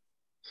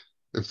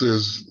if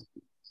there's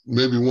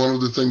maybe one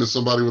other thing that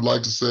somebody would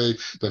like to say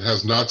that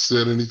has not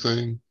said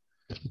anything,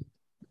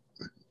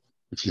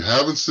 if you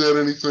haven't said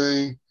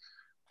anything,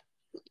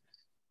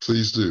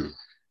 please do.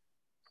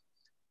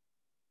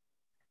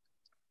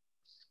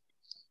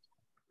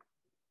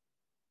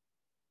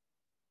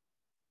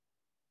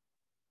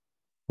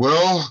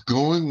 Well,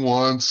 going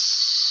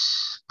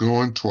once,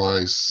 going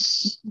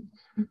twice,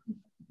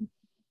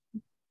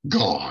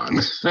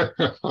 gone.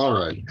 All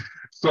right.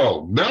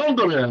 So now I'm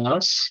going to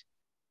ask,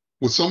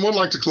 would someone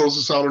like to close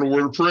us out in a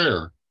word of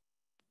prayer?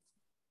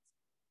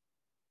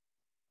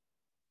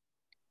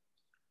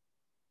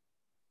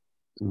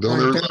 Don't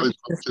Lord everybody?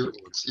 God,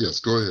 Yes,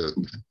 go ahead.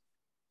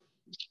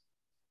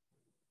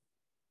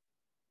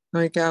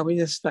 Lord God, we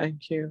just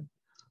thank you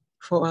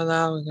for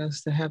allowing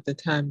us to have the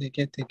time to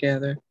get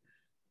together,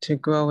 to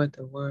grow in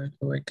the word,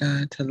 Lord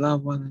God, to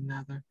love one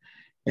another,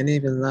 and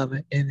even love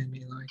an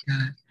enemy, Lord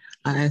God.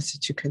 I ask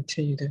that you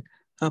continue to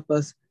help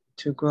us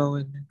to grow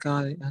in the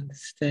godly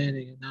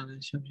understanding and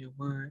knowledge of your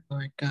word,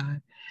 Lord God,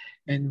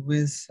 and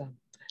wisdom.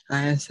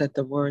 I ask that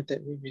the word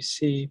that we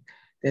receive,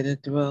 that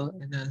it dwell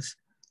in us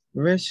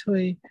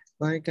richly,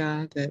 Lord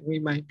God, that we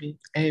might be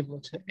able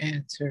to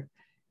answer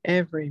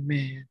every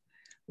man.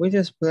 We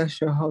just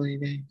bless your holy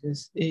name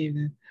this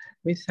evening.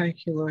 We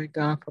thank you, Lord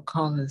God, for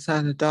calling us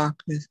out of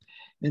darkness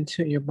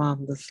into your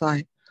marvelous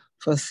light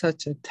for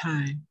such a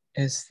time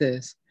as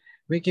this.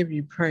 We give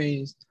you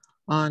praise,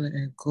 honor,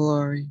 and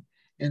glory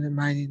in the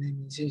mighty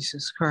name of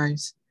Jesus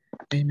Christ.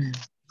 Amen.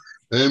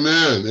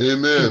 Amen.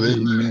 Amen.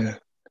 Amen.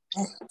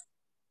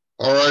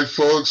 All right,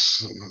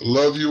 folks.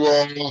 Love you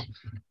all.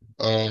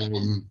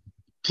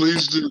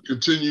 Please do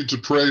continue to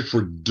pray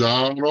for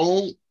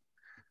Donald.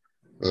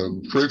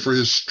 Pray for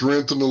his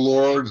strength in the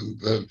Lord,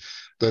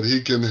 that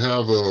he can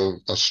have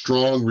a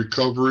strong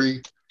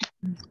recovery.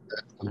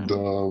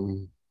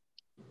 And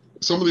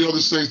some of the other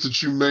things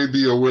that you may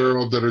be aware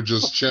of that are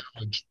just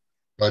challenged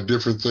by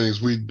different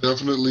things, we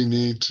definitely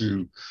need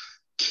to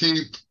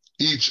keep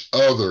each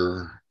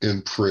other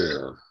in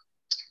prayer.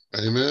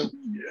 Amen?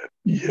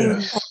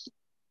 Yes.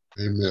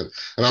 Amen.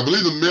 And I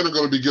believe the men are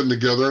going to be getting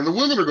together, and the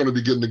women are going to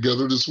be getting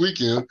together this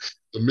weekend.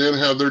 The men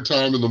have their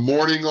time in the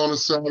morning on a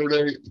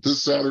Saturday,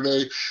 this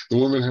Saturday. The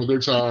women have their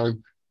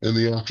time in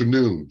the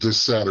afternoon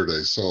this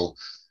Saturday. So,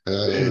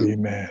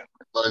 Amen.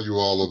 remind you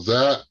all of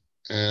that.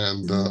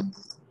 And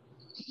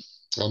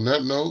on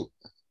that note,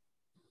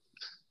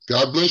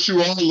 God bless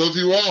you all. Love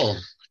you all.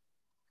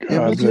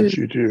 God bless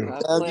you too.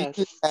 God love you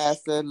too,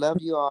 Pastor. Love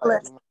you all,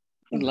 everyone.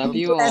 Love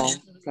you all.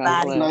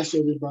 God bless. Bless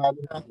everybody.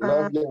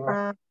 Love you.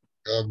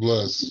 God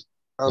bless.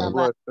 God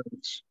bless.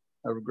 Thanks.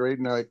 Have a great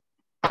night.